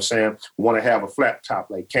you. You know what I'm saying? Want to have a flat top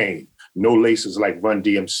like Kane, no laces like Run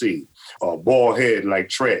DMC, bald head like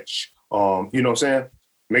Tretch. You know what I'm saying?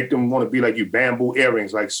 Make them want to be like you, bamboo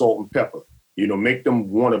earrings like Salt and Pepper. Make them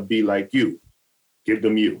want to be like you. Give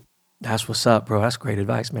them you. That's what's up, bro. That's great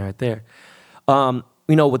advice, man, right there.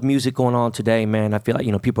 With music going on today, man, I feel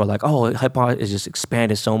like, people are like, oh, hip hop is just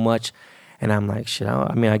expanded so much. And I'm like, shit,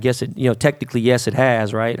 I guess it, technically, yes, it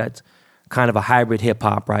has, right? That's kind of a hybrid hip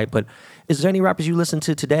hop, right? But is there any rappers you listen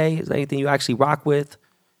to today? Is there anything you actually rock with?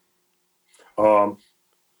 I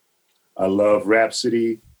love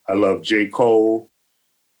Rhapsody. I love J. Cole,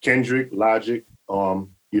 Kendrick, Logic. I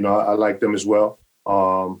like them as well.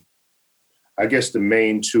 I guess the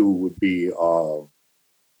main two would be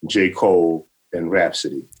J. Cole and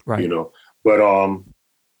Rhapsody, right. But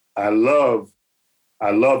I love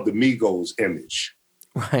the Migos image.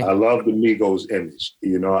 Right. I love the Migos image.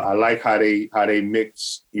 I like how they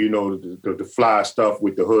mix, the fly stuff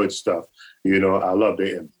with the hood stuff. I love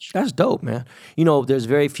their image. That's dope, man. There's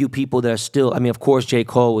very few people that are still, of course, J.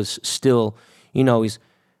 Cole is still, he's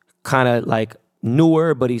kind of like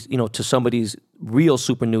newer, but he's, to somebody's real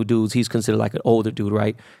super new dudes, he's considered like an older dude,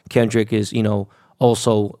 right? Kendrick is,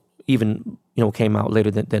 also even, came out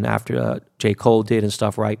later than after J. Cole did and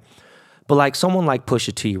stuff, right? But like someone like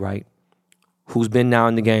Pusha T, right? Who's been now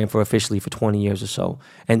in the game for officially for 20 years or so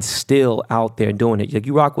and still out there doing it. Like,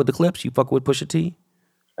 you rock with the Clips? You fuck with Pusha T?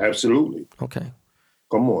 Absolutely. Okay.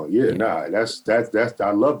 Come on. Yeah. Nah, that's,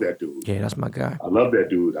 I love that dude. Yeah, that's my guy. I love that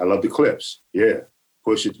dude. I love the Clips. Yeah.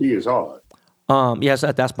 Pusha T is hard. Yes,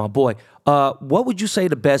 that's my boy. What would you say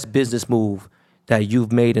the best business move that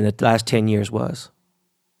you've made in the last 10 years was?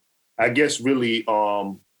 I guess really,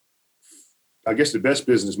 the best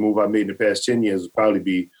business move I made in the past 10 years would probably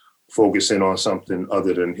be focusing on something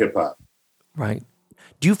other than hip hop. Right.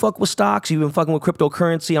 Do you fuck with stocks? You've been fucking with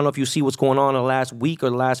cryptocurrency. I don't know if you see what's going on in the last week or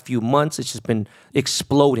the last few months. It's just been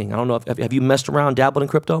exploding. I don't know have you messed around, dabbled in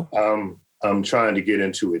crypto? I'm trying to get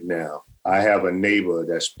into it now. I have a neighbor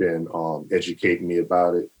that's been educating me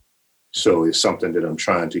about it. So it's something that I'm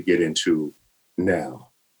trying to get into now.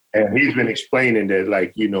 And he's been explaining that,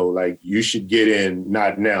 like you should get in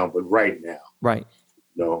not now, but right now. Right.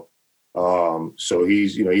 So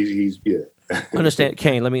he's yeah. Understand,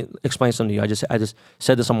 Kane, let me explain something to you. I just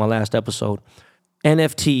said this on my last episode.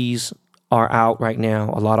 NFTs are out right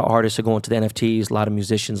now. A lot of artists are going to the NFTs, a lot of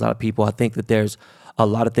musicians, a lot of people. I think that there's a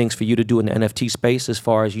lot of things for you to do in the NFT space as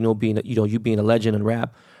far as, being a legend in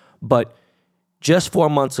rap. But just 4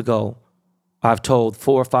 months ago, I've told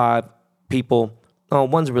 4 or 5 people.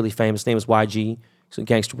 One's really famous. His name is YG. He's a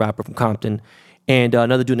gangster rapper from Compton. And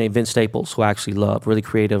another dude named Vince Staples, who I actually love. Really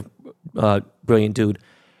creative, brilliant dude.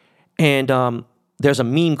 And there's a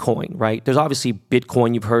meme coin, right? There's obviously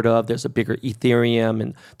Bitcoin you've heard of. There's a bigger Ethereum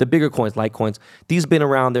and the bigger coins, Litecoins. These have been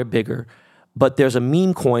around. They're bigger. But there's a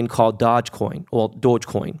meme coin called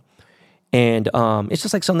Dogecoin. And it's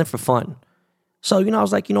just like something for fun. So, I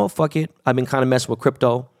was like, fuck it. I've been kind of messing with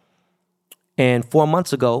crypto. And 4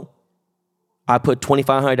 months ago, I put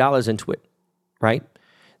 $2,500 into it, right?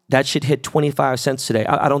 That shit hit 25 cents today.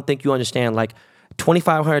 I don't think you understand. Like,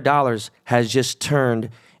 $2,500 has just turned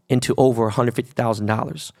into over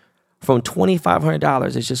 $150,000. From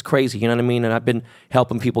 $2,500, it's just crazy. You know what I mean? And I've been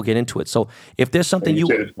helping people get into it. So if there's something you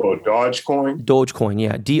said it's called Dogecoin? Dogecoin,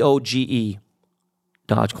 yeah. DOGE.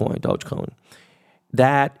 Dogecoin.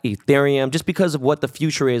 That, Ethereum, just because of what the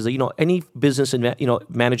future is, you know, any business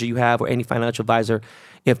manager you have or any financial advisor,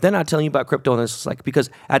 if they're not telling you about crypto, then it's like, because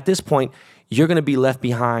at this point, you're going to be left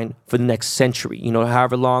behind for the next century. You know,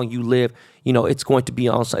 however long you live, you know, it's going to be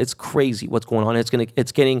on. It's crazy what's going on.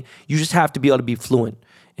 You just have to be able to be fluent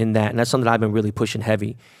in that. And that's something I've been really pushing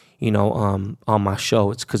heavy, you know, on my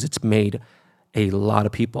show. It's because it's made a lot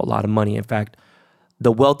of people a lot of money. In fact,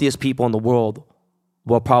 the wealthiest people in the world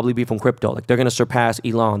will probably be from crypto. Like, they're going to surpass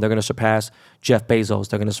Elon. They're going to surpass Jeff Bezos.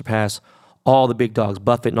 They're going to surpass all the big dogs,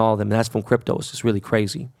 Buffett and all of them. And that's from crypto. It's just really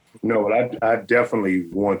crazy. No, I definitely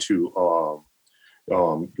want to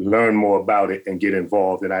learn more about it and get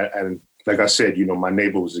involved. And like I said, you know, my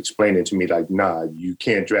neighbor was explaining to me, like, nah, you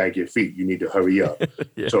can't drag your feet. You need to hurry up.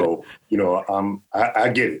 Yeah. So, you know, I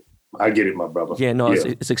get it. I get it, my brother. Yeah, no, yeah.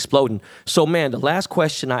 It's exploding. So, man, the last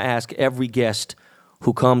question I ask every guest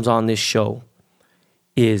who comes on this show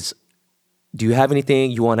is, do you have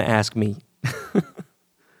anything you want to ask me?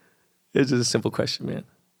 It's just a simple question, man.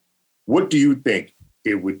 What do you think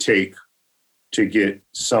it would take to get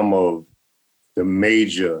some of the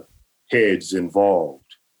major heads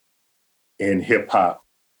involved in hip hop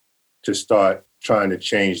to start trying to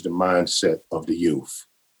change the mindset of the youth?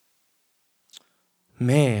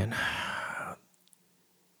 Man,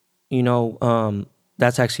 you know,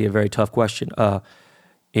 that's actually a very tough question.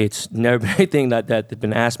 It's never been anything that's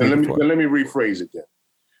been asked me before. Let me rephrase it then.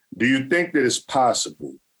 Do you think that it's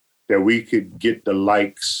possible that we could get the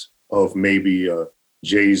likes of maybe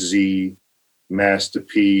Jay-Z, Master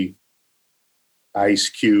P, Ice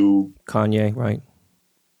Cube, Kanye, right?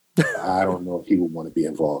 I don't know if he would want to be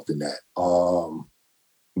involved in that.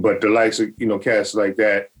 But the likes of, you know, cats like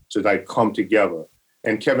that to like come together,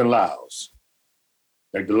 and Kevin Liles,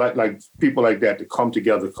 like people like that to come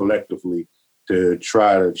together collectively to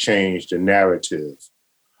try to change the narrative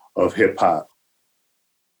of hip hop.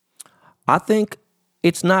 I think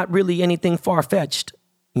it's not really anything far-fetched.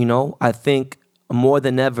 You know, I think more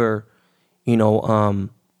than ever, you know,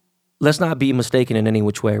 let's not be mistaken in any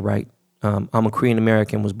which way, right? I'm a Korean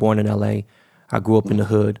American, was born in LA. I grew up in the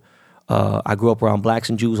hood. I grew up around blacks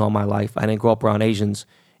and Jews all my life. I didn't grow up around Asians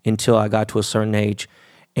until I got to a certain age.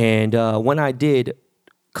 And when I did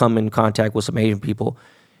come in contact with some Asian people,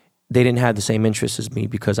 they didn't have the same interests as me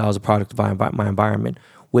because I was a product of my environment.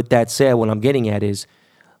 With that said, what I'm getting at is,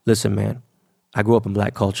 listen, man, I grew up in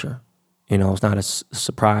black culture. You know, it's not a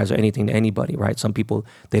surprise or anything to anybody, right? Some people,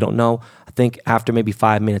 they don't know. I think after maybe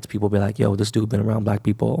 5 minutes, people will be like, yo, this dude been around black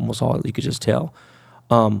people almost all, you could just tell.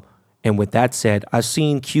 And with that said, I've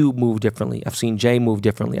seen Cube move differently. I've seen Jay move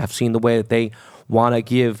differently. I've seen the way that they want to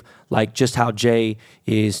give, like just how Jay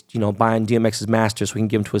is, you know, buying DMX's master so he can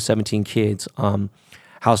give him to his 17 kids.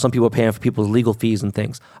 How some people are paying for people's legal fees and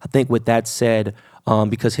things. I think with that said,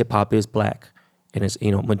 because hip hop is black and it's,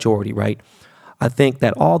 you know, majority, right? I think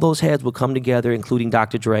that all those heads will come together, including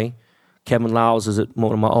Dr. Dre. Kevin Liles is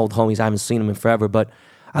one of my old homies. I haven't seen him in forever, but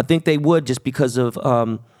I think they would, just because of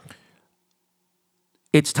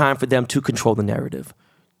it's time for them to control the narrative.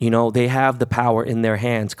 You know, they have the power in their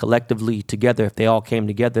hands collectively together. If they all came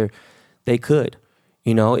together, they could.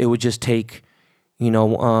 You know, it would just take, you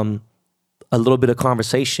know, a little bit of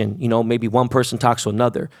conversation. You know, maybe one person talks to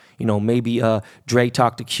another. You know, maybe Dre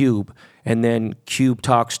talked to Cube, and then Cube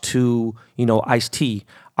talks to, you know, Ice-T.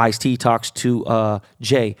 Ice-T talks to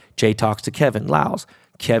Jay. Jay talks to Kevin Liles.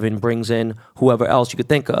 Kevin brings in whoever else you could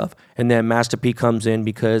think of. And then Master P comes in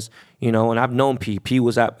because, you know, and I've known P. P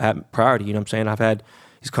was at Priority, you know what I'm saying? I've had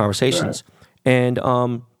these conversations. Right. And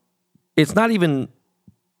it's not even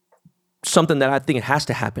something that I think it has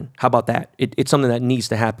to happen. How about that? It's something that needs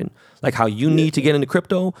to happen. Like how you need to get into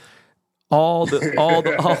crypto, all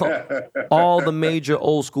the major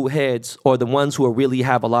old school heads, or the ones who really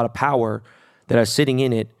have a lot of power that are sitting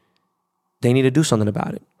in it, they need to do something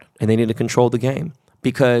about it. And they need to control the game.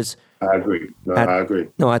 Because I agree. I agree.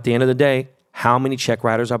 No, at the end of the day, how many check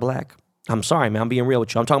writers are black? I'm sorry, man. I'm being real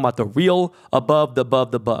with you. I'm talking about the real above,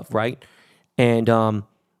 right? And,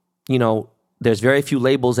 you know, there's very few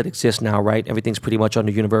labels that exist now, right? Everything's pretty much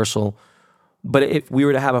under Universal. But if we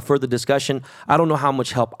were to have a further discussion, I don't know how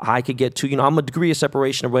much help I could get to. You know, I'm a degree of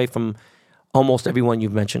separation away from almost everyone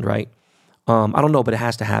you've mentioned, right? I don't know, but it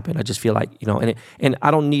has to happen. I just feel like, you know, and I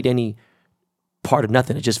don't need any part of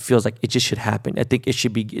nothing. It just feels like it just should happen. I think it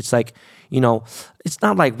should be, it's like, you know, it's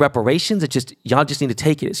not like reparations. It's just, y'all just need to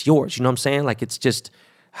take it. It's yours. You know what I'm saying? Like, it's just,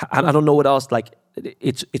 I don't know what else. Like,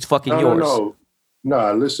 it's fucking No, yours.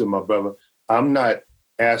 No, listen, my brother. I'm not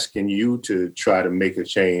asking you to try to make a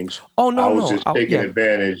change. Oh no, I was no. just taking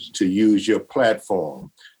advantage to use your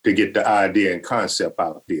platform to get the idea and concept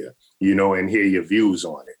out there, and hear your views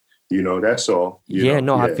on it. That's all.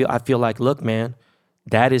 I feel like, look, man,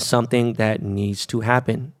 that is something that needs to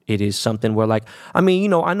happen. It is something where, like, I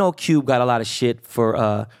mean, I know Cube got a lot of shit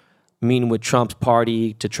for meeting with Trump's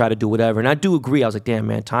party to try to do whatever. And I do agree. I was like, damn,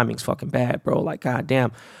 man, timing's fucking bad, bro. Like,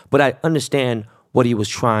 goddamn. But I understand what he was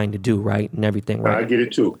trying to do, right? And everything, right? I get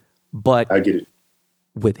it too. But I get it.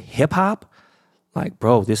 With hip hop, like,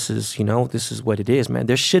 bro, this is what it is, man.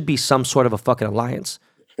 There should be some sort of a fucking alliance.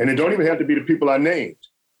 And it don't even have to be the people I named.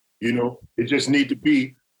 It just need to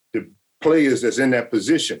be the players that's in that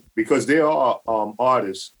position, because there are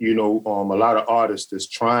artists, a lot of artists that's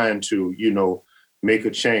trying to, make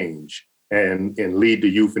a change and lead the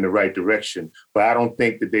youth in the right direction. But I don't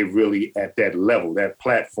think that they're really at that level, that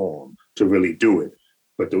platform to really do it.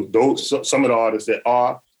 But some of the artists that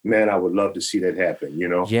are, man, I would love to see that happen,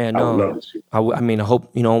 Yeah, no. I would love to see it. I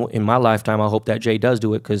hope, in my lifetime, I hope that Jay does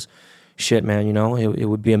do it, because shit, man, it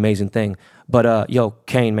would be an amazing thing. But yo,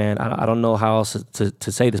 Kane, man, I don't know how else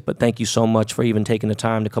to say this, but thank you so much for even taking the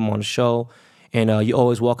time to come on the show. And you're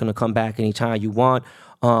always welcome to come back anytime you want.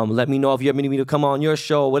 Let me know if you ever need me to come on your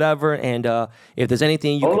show or whatever. And if there's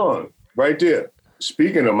anything you Hold on, right there.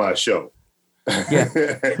 Speaking of my show. Yeah,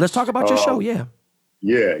 let's talk about your show, yeah.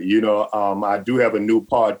 Yeah, I do have a new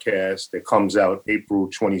podcast that comes out April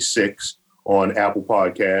 26th on Apple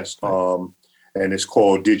Podcasts, and it's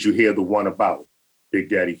called "Did You Hear the One About Big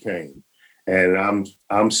Daddy Kane?" And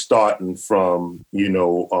I'm starting from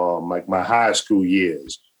like my high school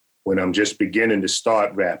years, when I'm just beginning to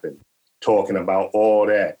start rapping, talking about all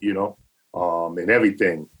that, and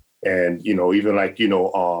everything, and even like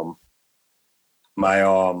my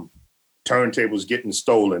turntables getting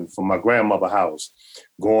stolen from my grandmother's house,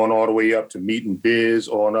 going all the way up to meeting Biz,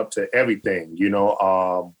 on up to everything,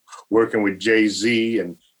 working with Jay-Z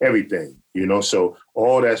and everything, so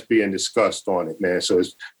all that's being discussed on it, man. So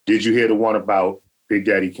Did You Hear the One About Big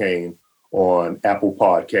Daddy Kane on Apple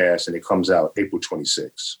Podcasts, and it comes out April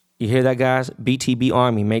 26th. You hear that, guys? BTB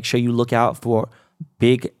Army, make sure you look out for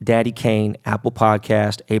Big Daddy Kane, Apple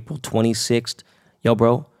Podcast, April 26th. Yo,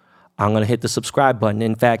 bro, I'm going to hit the subscribe button.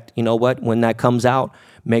 In fact, you know what? When that comes out,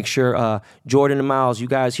 make sure Jordan and Miles, you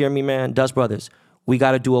guys hear me, man? Dust Brothers, we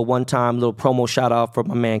got to do a one-time little promo shout-out for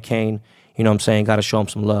my man Kane. You know what I'm saying? Got to show him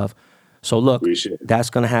some love. So, look,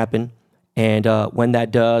 that's going to happen. And when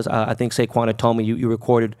that does, I think Saquon had told me you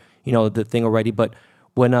recorded, the thing already. But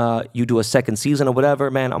when you do a second season or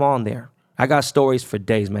whatever, man, I'm on there. I got stories for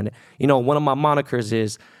days, man. One of my monikers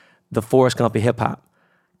is the Forrest Gump of hip-hop,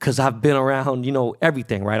 because I've been around,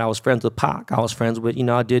 everything, right? I was friends with Pac. I was friends with,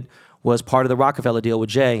 was part of the Rockefeller deal with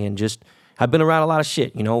Jay, and just, I've been around a lot of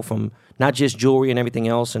shit, from not just jewelry and everything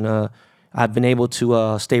else. And I've been able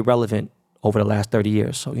to stay relevant over the last 30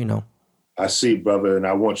 years. So, I see, brother, and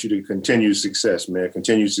I want you to continue success, man.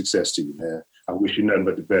 Continue success to you, man. I wish you nothing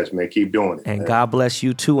but the best, man. Keep doing it. And man. God bless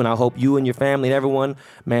you too. And I hope you and your family and everyone,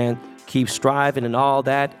 man, keep striving and all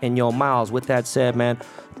that. And yo, Miles, with that said, man,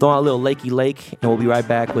 throw on a little Lakey Lake, and we'll be right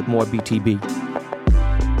back with more BTB.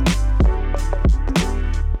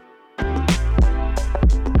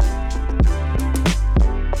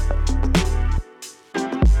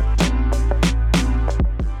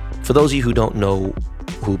 For those of you who don't know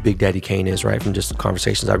who Big Daddy Kane is, right, from just the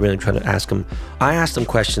conversations I really try to ask him, I asked him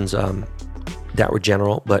questions that were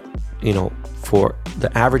general, but, for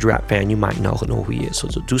the average rap fan, you might know who he is. So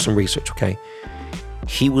do some research, okay?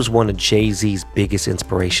 He was one of Jay-Z's biggest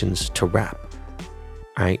inspirations to rap,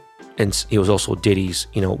 right? And he was also Diddy's,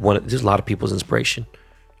 there's a lot of people's inspiration,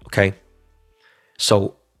 okay?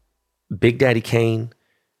 So Big Daddy Kane,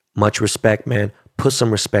 much respect, man. Put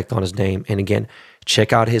some respect on his name. And again,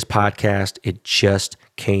 check out his podcast. It just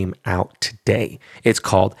came out today. It's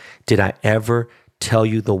called Did I Ever Tell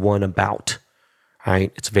You the One About? All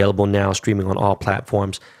right. It's available now, streaming on all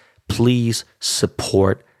platforms. Please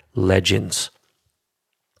support legends.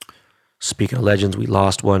 Speaking of legends, we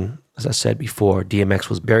lost one. As I said before, DMX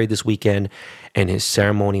was buried this weekend, and his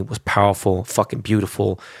ceremony was powerful, fucking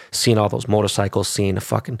beautiful. Seeing all those motorcycles, seeing the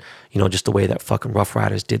fucking, just the way that fucking Rough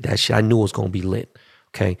Riders did that shit. I knew it was going to be lit,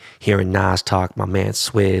 okay? Hearing Nas talk, my man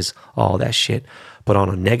Swizz, all that shit. But on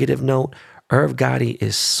a negative note, Irv Gotti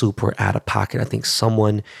is super out of pocket. I think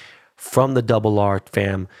someone from the Double R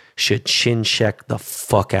fam should chin check the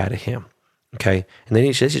fuck out of him, okay? And then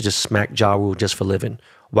they should just smack Ja Rule just for living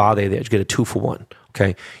while they're there. You get a 2-for-1.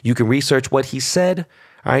 Okay, you can research what he said.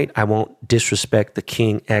 All right, I won't disrespect the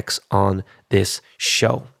King X on this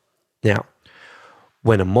show. Now,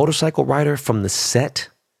 when a motorcycle rider from the set,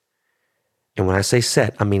 and when I say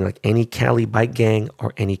set, I mean like any Cali bike gang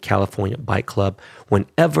or any California bike club,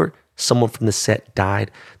 whenever someone from the set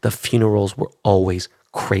died, the funerals were always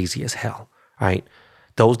crazy as hell, right?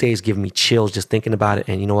 Those days give me chills just thinking about it.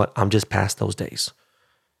 And you know what? I'm just past those days.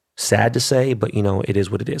 Sad to say, but you know, it is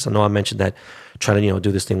what it is. I know I mentioned that trying to, you know,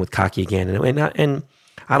 do this thing with Cocky again. And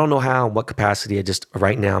I don't know how, what capacity. I just,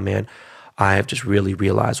 right now, man, I have just really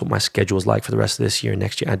realized what my schedule is like for the rest of this year and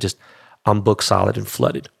next year. I'm booked solid and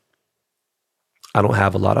flooded. I don't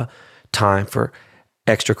have a lot of time for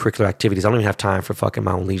extracurricular activities. I don't even have time for fucking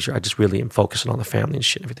my own leisure. I just really am focusing on the family and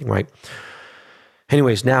shit and everything, right?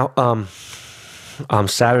 Anyways, now, I'm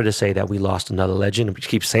sadder to say that we lost another legend. We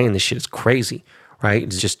keep saying this shit is crazy, right?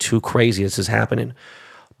 It's just too crazy this is happening.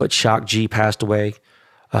 But Shock G passed away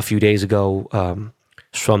a few days ago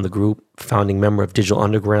from the group, founding member of Digital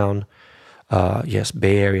Underground. Yes,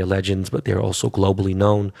 Bay Area legends, but they're also globally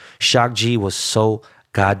known. Shock G was so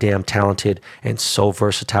goddamn talented and so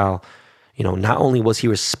versatile. You know, not only was he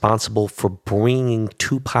responsible for bringing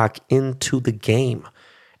Tupac into the game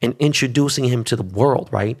and introducing him to the world,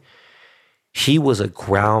 right? He was a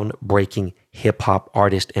groundbreaking hip hop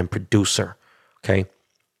artist and producer, okay?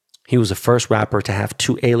 He was the first rapper to have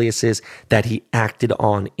 2 aliases that he acted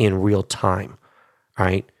on in real time,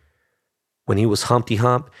 right? When he was Humpty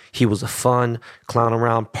Hump, he was a fun, clown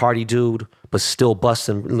around party dude, but still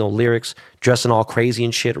busting, you know, lyrics, dressing all crazy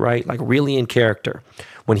and shit, right? Like really in character.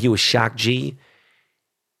 When he was Shock G,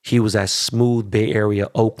 he was that smooth Bay Area,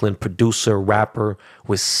 Oakland producer, rapper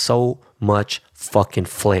with so much fucking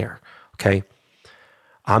flair, okay?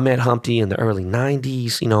 I met Humpty in the early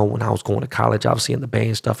 90s, you know, when I was going to college, obviously in the Bay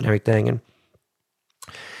and stuff and everything. And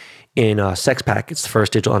in Sex Packets, the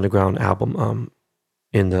first Digital Underground album,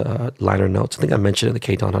 in the liner notes, I think I mentioned in the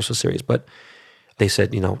K-Don Hustle series, but they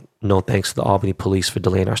said, you know, no thanks to the Albany police for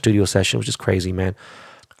delaying our studio session, which is crazy, man.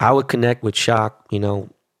 I would connect with Shock, you know,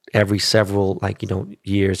 every several, like, you know,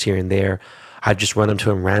 years here and there. I'd just run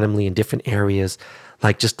into him randomly in different areas,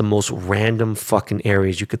 like just the most random fucking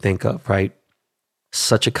areas you could think of, right?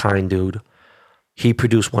 Such a kind dude. He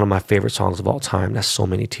produced one of my favorite songs of all time. That's So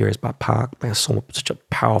Many Tears by Pac. Man, such a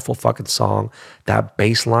powerful fucking song. That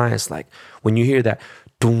bass line is like, when you hear that,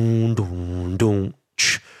 doom, doom, doom,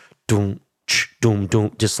 ch, doom, ch, doom,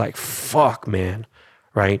 doom, just like, fuck, man,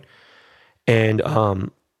 right? And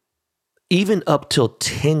even up till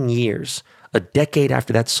 10 years, a decade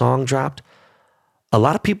after that song dropped, a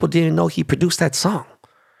lot of people didn't know he produced that song.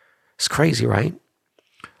 It's crazy, right?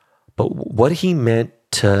 But what he meant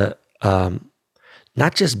to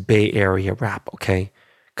not just Bay Area rap, okay?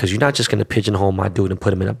 Because you're not just going to pigeonhole my dude and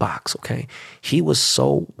put him in a box, okay? He was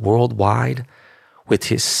so worldwide with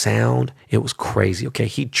his sound. It was crazy, okay?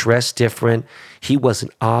 He dressed different. He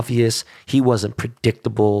wasn't obvious. He wasn't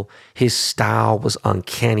predictable. His style was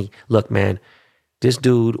uncanny. Look, man, this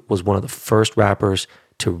dude was one of the first rappers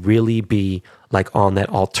to really be like on that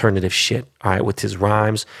alternative shit, all right, with his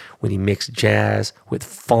rhymes, when he mixed jazz with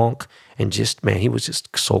funk and just, man, he was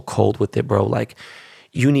just so cold with it, bro. Like,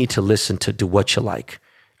 you need to listen to Do What You Like,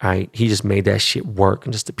 all right? He just made that shit work,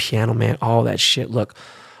 and just the piano, man, all that shit. Look,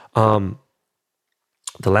 the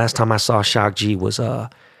last time I saw Shock G was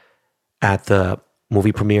at the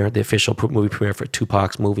movie premiere, the official movie premiere for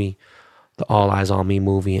Tupac's movie, the All Eyes on Me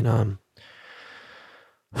movie, and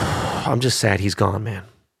I'm just sad he's gone, man.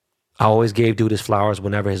 I always gave dude his flowers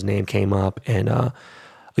whenever his name came up. And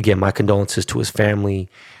again, my condolences to his family.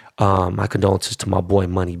 My condolences to my boy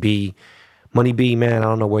Money B. Money B, man, I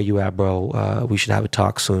don't know where you at, bro. We should have a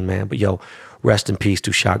talk soon, man. But yo, rest in peace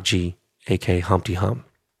to Shock G, aka Humpty Hump.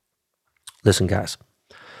 Listen, guys.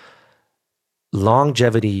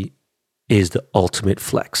 Longevity is the ultimate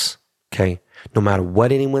flex, okay? No matter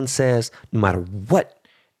what anyone says, no matter what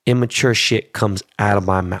immature shit comes out of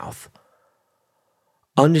my mouth,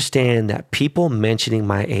 understand that people mentioning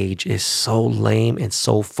my age is so lame and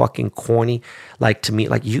so fucking corny. Like, to me,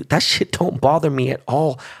 like, you, that shit don't bother me at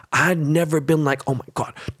all. I've never been like, oh my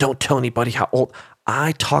God, don't tell anybody how old.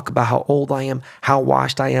 I talk about how old I am, how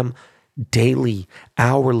washed I am daily,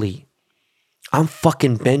 hourly. I'm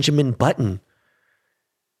fucking Benjamin Button.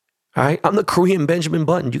 All right, I'm the Korean Benjamin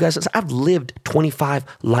Button. You guys, I've lived 25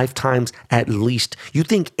 lifetimes at least. You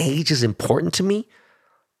think age is important to me?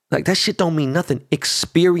 Like, that shit don't mean nothing.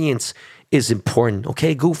 Experience is important,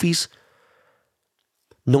 okay, goofies?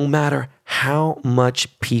 No matter how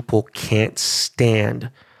much people can't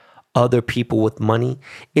stand other people with money.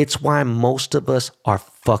 It's why most of us are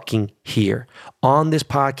fucking here on this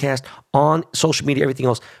podcast, on social media, everything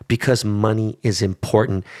else, because money is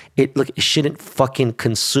important. It shouldn't fucking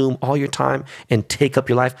consume all your time and take up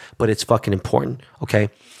your life, but it's fucking important, okay?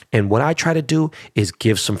 And what I try to do is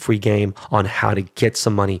give some free game on how to get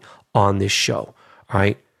some money on this show, all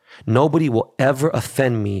right? Nobody will ever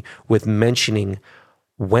offend me with mentioning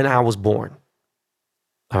when I was born,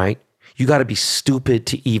 all right? You got to be stupid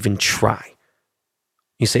to even try.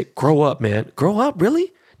 You say, grow up, man. Grow up,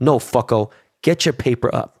 really? No, fucko. Get your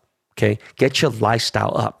paper up, okay? Get your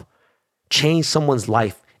lifestyle up. Change someone's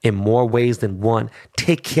life in more ways than one.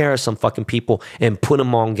 Take care of some fucking people and put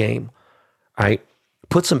them on game, all right?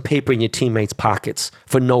 Put some paper in your teammates' pockets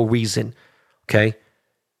for no reason, okay?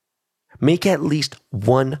 Make at least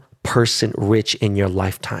one person rich in your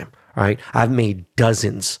lifetime, all right? I've made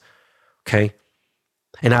dozens, okay?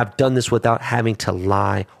 And I've done this without having to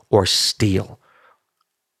lie or steal.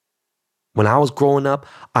 When I was growing up,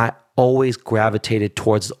 I always gravitated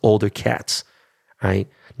towards the older cats, right?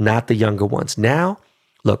 Not the younger ones. Now,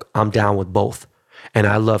 look, I'm down with both. And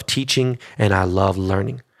I love teaching and I love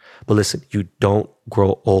learning. But listen, you don't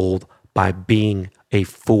grow old by being a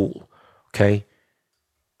fool, okay?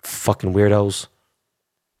 Fucking weirdos.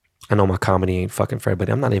 I know my comedy ain't fucking for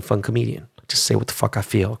everybody. I'm not a fun comedian. Just say what the fuck I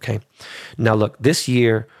feel, okay? Now, look, this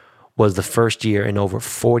year was the first year in over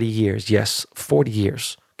 40 years. Yes, 40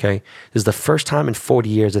 years, okay? This is the first time in 40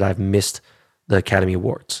 years that I've missed the Academy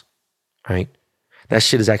Awards, right? That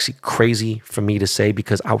shit is actually crazy for me to say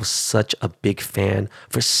because I was such a big fan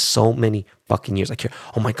for so many fucking years. I care,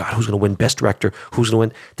 oh my God, who's going to win Best Director? Who's going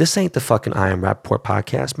to win? This ain't the fucking I Am Rappaport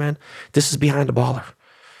podcast, man. This is Behind the Baller,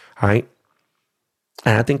 all right?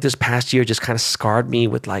 And I think this past year just kind of scarred me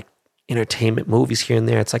with like entertainment movies here and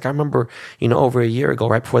there. It's like I remember, over a year ago,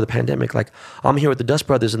 right before the pandemic, like I'm here with the Dust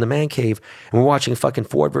Brothers in the man cave and we're watching fucking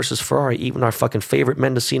Ford versus Ferrari, eating our fucking favorite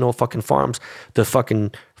Mendocino fucking Farms, the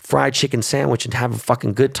fucking fried chicken sandwich and having a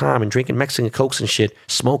fucking good time and drinking Mexican Cokes and shit,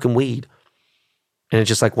 smoking weed. And it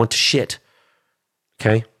just like went to shit.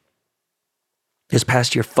 Okay? This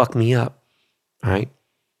past year fucked me up. All right?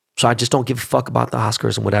 So I just don't give a fuck about the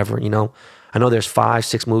Oscars and whatever, I know there's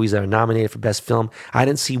 5-6 movies that are nominated for Best Film. I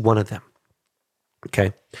didn't see one of them.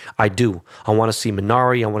 Okay? I do. I want to see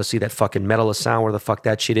Minari. I want to see that fucking Medal of Sound, where the fuck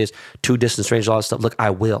that shit is. Two Distant Strangers, all that stuff. Look, I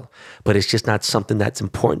will. But it's just not something that's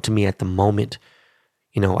important to me at the moment.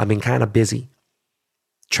 I've been kind of busy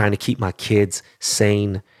trying to keep my kids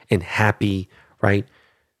sane and happy, right?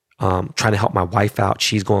 Trying to help my wife out.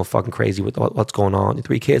 She's going fucking crazy with what's going on. The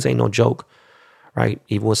 3 kids ain't no joke. Right?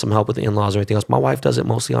 Even with some help with the in-laws or anything else. My wife does it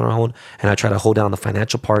mostly on her own, and I try to hold down the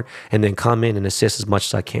financial part and then come in and assist as much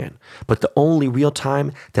as I can. But the only real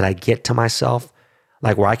time that I get to myself,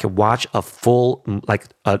 like where I could watch a full, like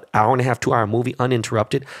an hour and a half, 2-hour movie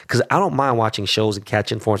uninterrupted, because I don't mind watching shows and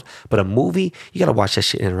catching forms, but a movie, you got to watch that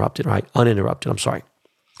shit interrupted, right? Uninterrupted, I'm sorry.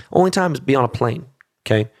 Only time is be on a plane,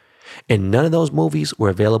 okay? And none of those movies were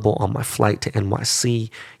available on my flight to NYC.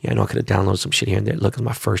 Yeah, I know I could have downloaded some shit here and there. Look, it's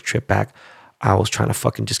my first trip back. I was trying to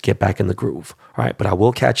fucking just get back in the groove, all right? But I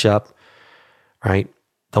will catch up, right?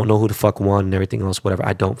 Don't know who the fuck won and everything else, whatever.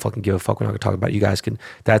 I don't fucking give a fuck. We're not gonna talk about it. You guys can,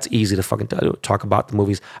 that's easy to fucking talk about the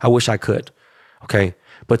movies. I wish I could, okay?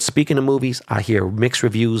 But speaking of movies, I hear mixed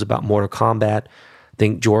reviews about Mortal Kombat. I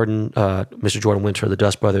think Mr. Jordan Winter of the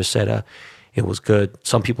Dust Brothers said it was good.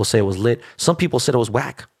 Some people say it was lit. Some people said it was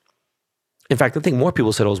whack. In fact, I think more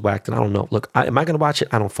people said it was whacked, and I don't know. Look, am I going to watch it?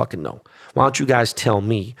 I don't fucking know. Why don't you guys tell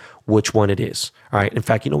me which one it is? All right. In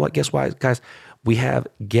fact, you know what? Guess what, guys? We have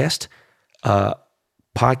guest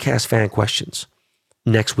podcast fan questions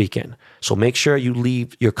next weekend. So make sure you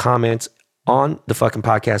leave your comments on the fucking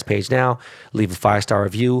podcast page now. Leave a 5-star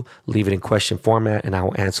review. Leave it in question format, and I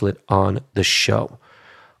will answer it on the show.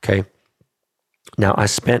 Okay. Now, I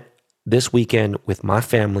spent this weekend with my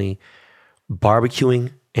family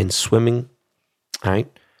barbecuing and swimming. All right.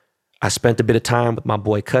 I spent a bit of time with my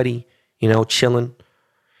boy Cuddy, chilling,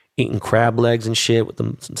 eating crab legs and shit with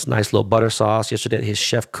some nice little butter sauce. Yesterday, his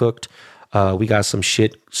chef cooked. We got some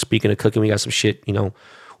shit. Speaking of cooking, we got some shit,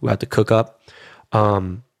 we had to cook up.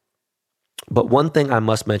 But one thing I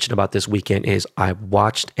must mention about this weekend is I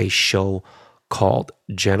watched a show called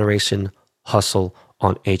Generation Hustle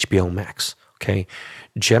on HBO Max. Okay.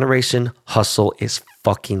 Generation Hustle is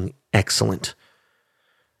fucking excellent.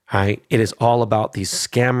 All right. It is all about these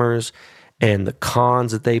scammers and the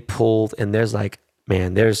cons that they pulled. And there's 8,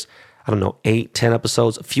 10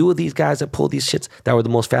 episodes. A few of these guys that pulled these shits that were the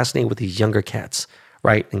most fascinating with these younger cats,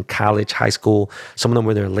 right? In college, high school. Some of them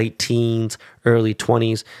were in their late teens, early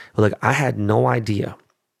 20s. But I had no idea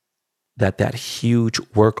that huge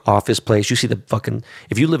work office place, you see the fucking,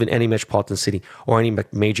 if you live in any metropolitan city or any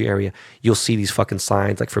major area, you'll see these fucking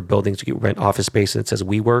signs like for buildings you can rent office space and it says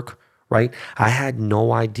WeWork, right? I had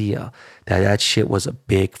no idea that shit was a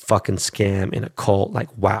big fucking scam and a cult.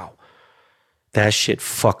 Like, wow, that shit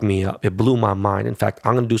fucked me up. It blew my mind. In fact,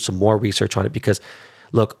 I'm going to do some more research on it because,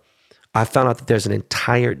 look, I found out that there's an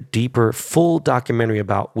entire deeper, full documentary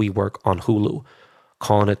about WeWork on Hulu,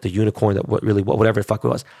 calling it the unicorn that whatever the fuck it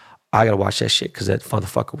was. I gotta watch that shit because that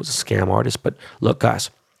motherfucker was a scam artist. But look, guys,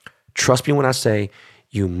 trust me when I say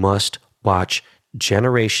you must watch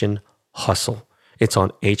Generation Hustle. It's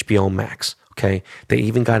on HBO Max, okay? They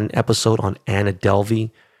even got an episode on Anna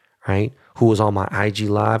Delvey, right? Who was on my IG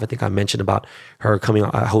Live. I think I mentioned about her coming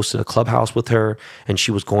on. I hosted a Clubhouse with her and she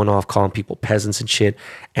was going off calling people peasants and shit,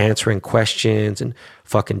 answering questions, and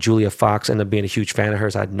fucking Julia Fox ended up being a huge fan of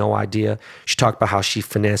hers. I had no idea. She talked about how she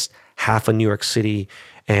finessed half of New York City.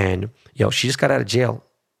 And, she just got out of jail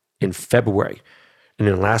in February. And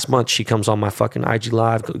then last month, she comes on my fucking IG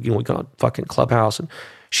Live, we got on fucking Clubhouse, and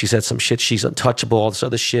she said some shit. She's untouchable, all this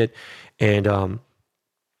other shit. And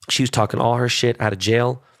she was talking all her shit out of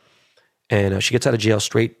jail. And she gets out of jail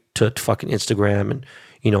straight to fucking Instagram and,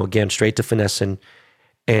 again, straight to finessing.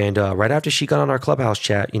 And right after she got on our Clubhouse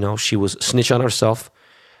chat, she was snitch on herself.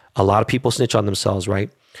 A lot of people snitch on themselves, right?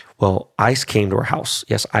 Well, ICE came to her house.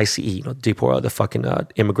 Yes, ICE, deport, the fucking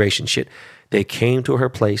immigration shit. They came to her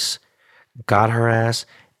place, got her ass,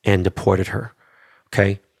 and deported her,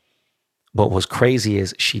 okay? But what's crazy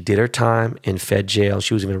is she did her time in Fed jail.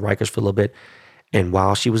 She was even in Rikers for a little bit. And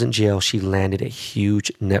while she was in jail, she landed a huge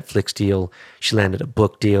Netflix deal. She landed a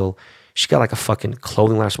book deal. She got like a fucking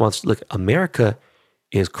clothing last month. Look, America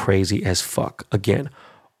is crazy as fuck. Again,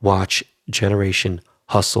 watch Generation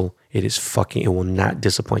Hustle. It will not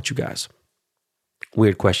disappoint you guys.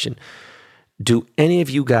 Weird question. Do any of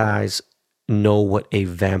you guys know what a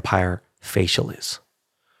vampire facial is?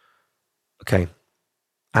 Okay.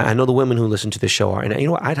 I know the women who listen to this show are, and you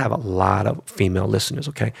know what? I'd have a lot of female listeners,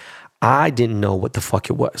 okay? I didn't know what the fuck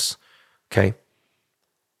it was, okay?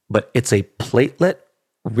 But it's a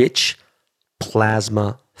platelet-rich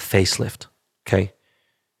plasma facelift, okay?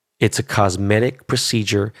 It's a cosmetic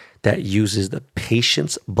procedure that uses the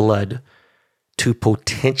patient's blood to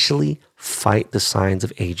potentially fight the signs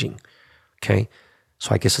of aging, okay?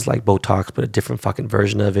 So I guess it's like Botox, but a different fucking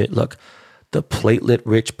version of it. Look, the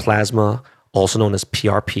platelet-rich plasma, also known as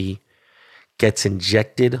PRP, gets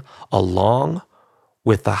injected along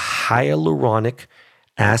with a hyaluronic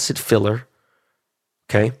acid filler,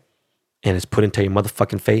 okay? And it's put into your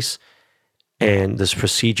motherfucking face. And this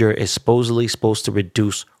procedure is supposedly supposed to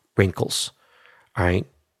reduce wrinkles, all right?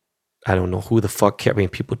 I don't know who the fuck care. I mean,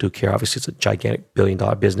 people do care. Obviously, it's a gigantic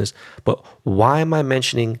billion-dollar business. But why am I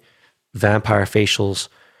mentioning vampire facials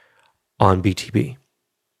on BTB?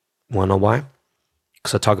 Want to know why?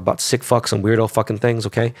 Because I talk about sick fucks and weirdo fucking things,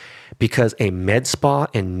 okay? Because a med spa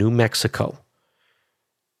in New Mexico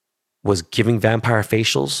was giving vampire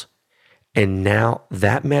facials, and now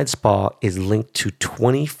that med spa is linked to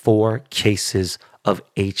 24 cases of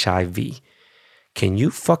HIV. Can you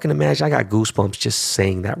fucking imagine? I got goosebumps just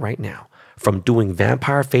saying that right now. From doing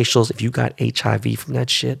vampire facials, if you got HIV from that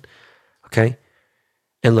shit, okay?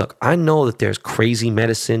 And look, I know that there's crazy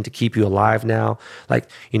medicine to keep you alive now. Like,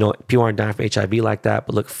 people aren't dying from HIV like that,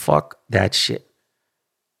 but look, fuck that shit.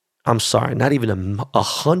 I'm sorry, not even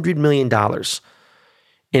 $100 million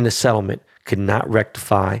in a settlement could not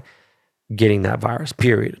rectify getting that virus,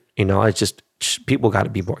 period. It's just, people got to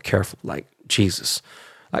be more careful. Like, Jesus.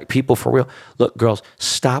 Like, people for real. Look, girls,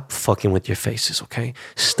 stop fucking with your faces, okay?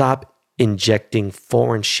 Stop injecting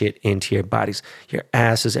foreign shit into your bodies, your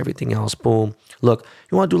asses, everything else. Boom. Look,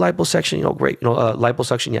 you want to do liposuction? Great.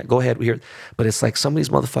 Liposuction, yeah, go ahead. We hear. But it's like some of these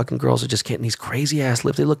motherfucking girls are just getting these crazy ass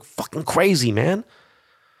lips. They look fucking crazy, man.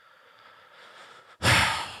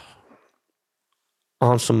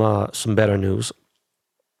 On some better news.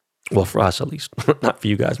 Well, for us at least, not for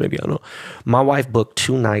you guys. Maybe, I don't know. My wife booked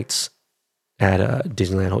 2 nights at a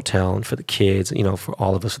Disneyland hotel, and for the kids, for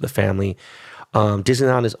all of us, for the family.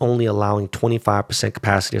 Disneyland is only allowing 25%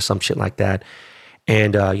 capacity or some shit like that.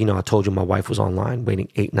 And, I told you my wife was online waiting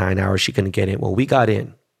 8-9 hours. She couldn't get in. Well, we got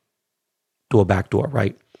in through a back door,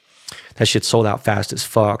 right? That shit sold out fast as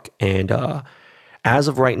fuck. And as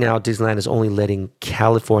of right now, Disneyland is only letting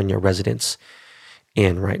California residents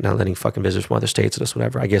in right now, letting fucking visitors from other states or this,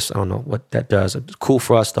 whatever. I guess I don't know what that does. It's cool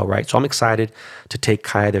for us though, right? So I'm excited to take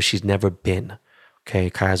Kaya there. She's never been. Okay,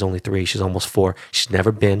 Kaya's only 3. She's almost 4. She's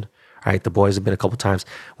never been. All right, the boys have been a couple times.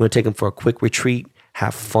 We're gonna take them for a quick retreat,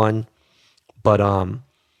 have fun. But on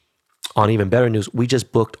even better news, we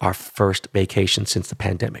just booked our first vacation since the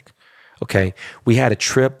pandemic. okay? We had a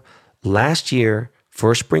trip last year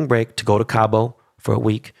for a spring break to go to Cabo for a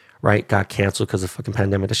week, right? Got canceled because of the fucking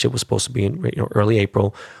pandemic. That shit was supposed to be in early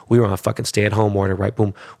April. We were on a fucking stay-at-home order, right?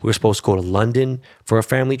 Boom. We were supposed to go to London for a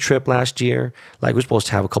family trip last year. Like, we were supposed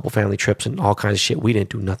to have a couple family trips and all kinds of shit. We didn't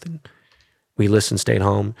do nothing. We listened, stayed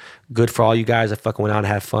home. Good for all you guys that fucking went out and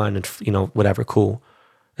had fun and, whatever, cool.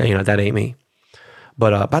 And, that ain't me.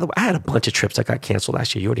 But by the way, I had a bunch of trips that got canceled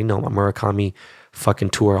last year. You already know my Murakami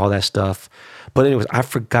fucking tour, all that stuff. But anyways, I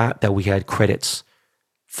forgot that we had credits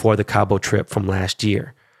for the Cabo trip from last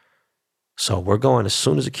year. So we're going as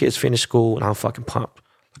soon as the kids finish school, and I'm fucking pumped.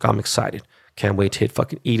 Like, I'm excited. Can't wait to hit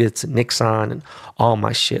fucking Edith's and Nixon and all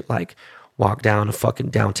my shit. Like, walk down to fucking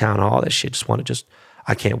downtown, all that shit.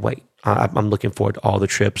 I can't wait. I'm looking forward to all the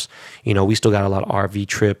trips. We still got a lot of RV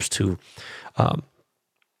trips to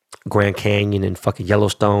Grand Canyon and fucking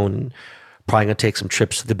Yellowstone, and probably gonna take some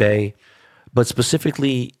trips to the Bay. But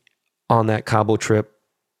specifically on that Cabo trip,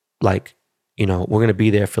 like, we're gonna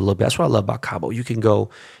be there for a little bit. That's what I love about Cabo. You can go,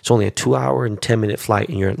 it's only a 2-hour and 10-minute flight,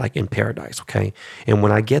 and you're like in paradise, okay? And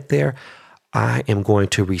when I get there, I am going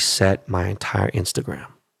to reset my entire Instagram,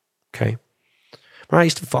 okay? I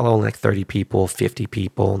used to follow like 30 people, 50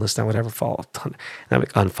 people, and this, that, whatever, follow a ton. And I would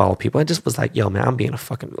unfollow people. I just was like, yo, man, I'm doing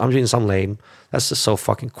something lame. That's just so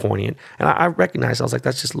fucking corny. And I recognized, I was like,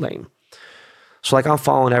 that's just lame. So like, I'm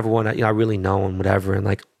following everyone that, I really know and whatever. And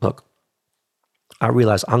like, look, I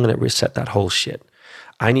realized I'm going to reset that whole shit.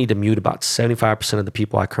 I need to mute about 75% of the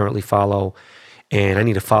people I currently follow. And I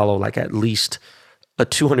need to follow like at least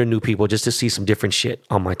 200 new people just to see some different shit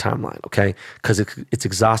on my timeline, okay? Because it's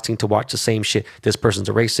exhausting to watch the same shit. This person's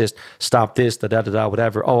a racist. Stop this, da-da-da-da,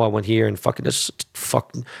 whatever. Oh, I went here and fucking this,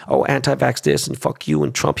 fucking, oh, anti-vax this and fuck you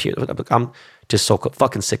and Trump here. I'm just so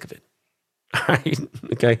fucking sick of it, all right?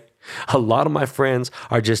 Okay? A lot of my friends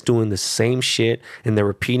are just doing the same shit and they're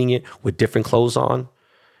repeating it with different clothes on.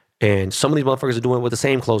 And some of these motherfuckers are doing it with the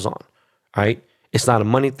same clothes on, all right? It's not a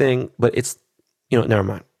money thing, but it's, never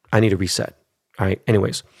mind. I need a reset. All right.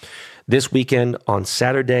 Anyways, this weekend on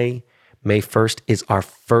Saturday, May 1st, is our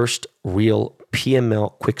first real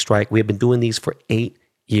PML Quick Strike. We have been doing these for 8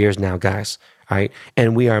 years now, guys. All right.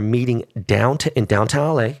 And we are meeting in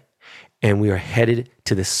downtown LA, and we are headed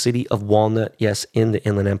to the city of Walnut. Yes, in the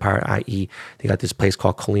Inland Empire, i.e., they got this place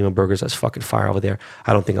called Colima Burgers. That's fucking fire over there.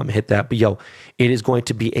 I don't think I'm gonna hit that. But yo, it is going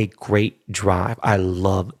to be a great drive. I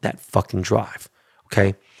love that fucking drive.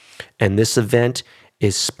 Okay. And this event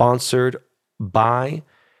is sponsored by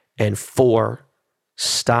and for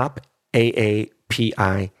Stop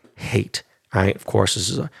AAPI Hate. All right. Of course, this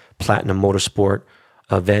is a Platinum Motorsport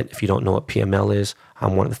event. If you don't know what PML is,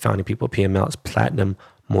 I'm one of the founding people of PML. It's Platinum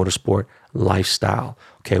Motorsport Lifestyle.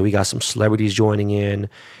 Okay. We got some celebrities joining in,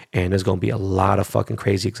 and there's going to be a lot of fucking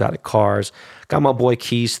crazy exotic cars. Got my boy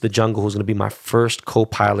Keys to the Jungle, who's going to be my first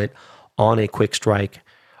co-pilot on a Quick Strike.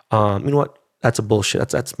 You know what? That's a bullshit.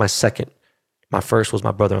 That's my second. My first was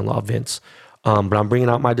my brother-in-law, Vince. But I'm bringing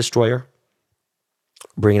out my destroyer,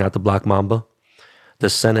 bringing out the Black Mamba. The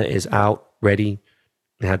Senna is out, ready.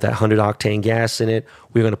 They have that 100-octane gas in it.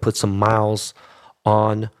 We're going to put some miles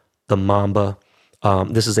on the Mamba.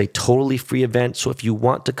 This is a totally free event. So if you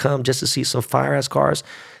want to come just to see some fire-ass cars,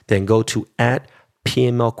 then go to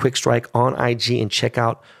 @PML Quick Strike on IG and check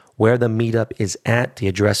out where the meetup is at. The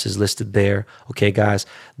address is listed there. Okay, guys,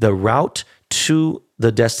 the route to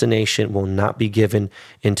the destination will not be given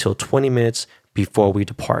until 20 minutes before we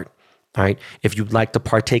depart. All right. If you'd like to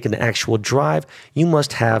partake in the actual drive, you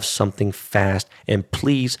must have something fast, and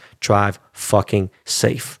please drive fucking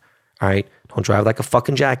safe. All right. Don't drive like a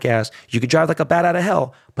fucking jackass. You could drive like a bat out of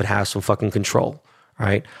hell, but have some fucking control. All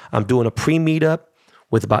right. I'm doing a pre-meetup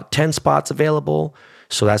with about 10 spots available.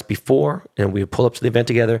 So that's before, and we pull up to the event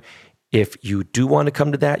together. If you do want to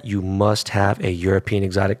come to that, you must have a European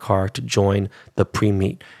exotic car to join the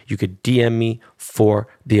pre-meet. You could DM me for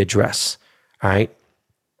the address. All right.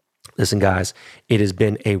 Listen, guys, it has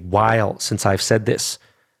been a while since I've said this,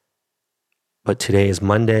 but today is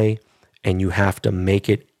Monday, and you have to make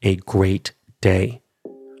it a great day.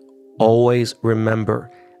 Always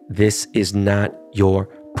remember, this is not your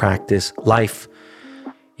practice life.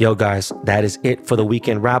 Yo, guys, that is it for the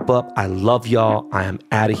weekend wrap up. I love y'all. I am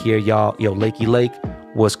out of here, y'all. Yo, Lakey Lake,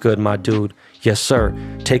 what's good, my dude? Yes, sir.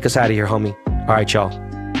 Take us out of here, homie. All right, y'all.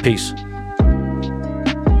 Peace.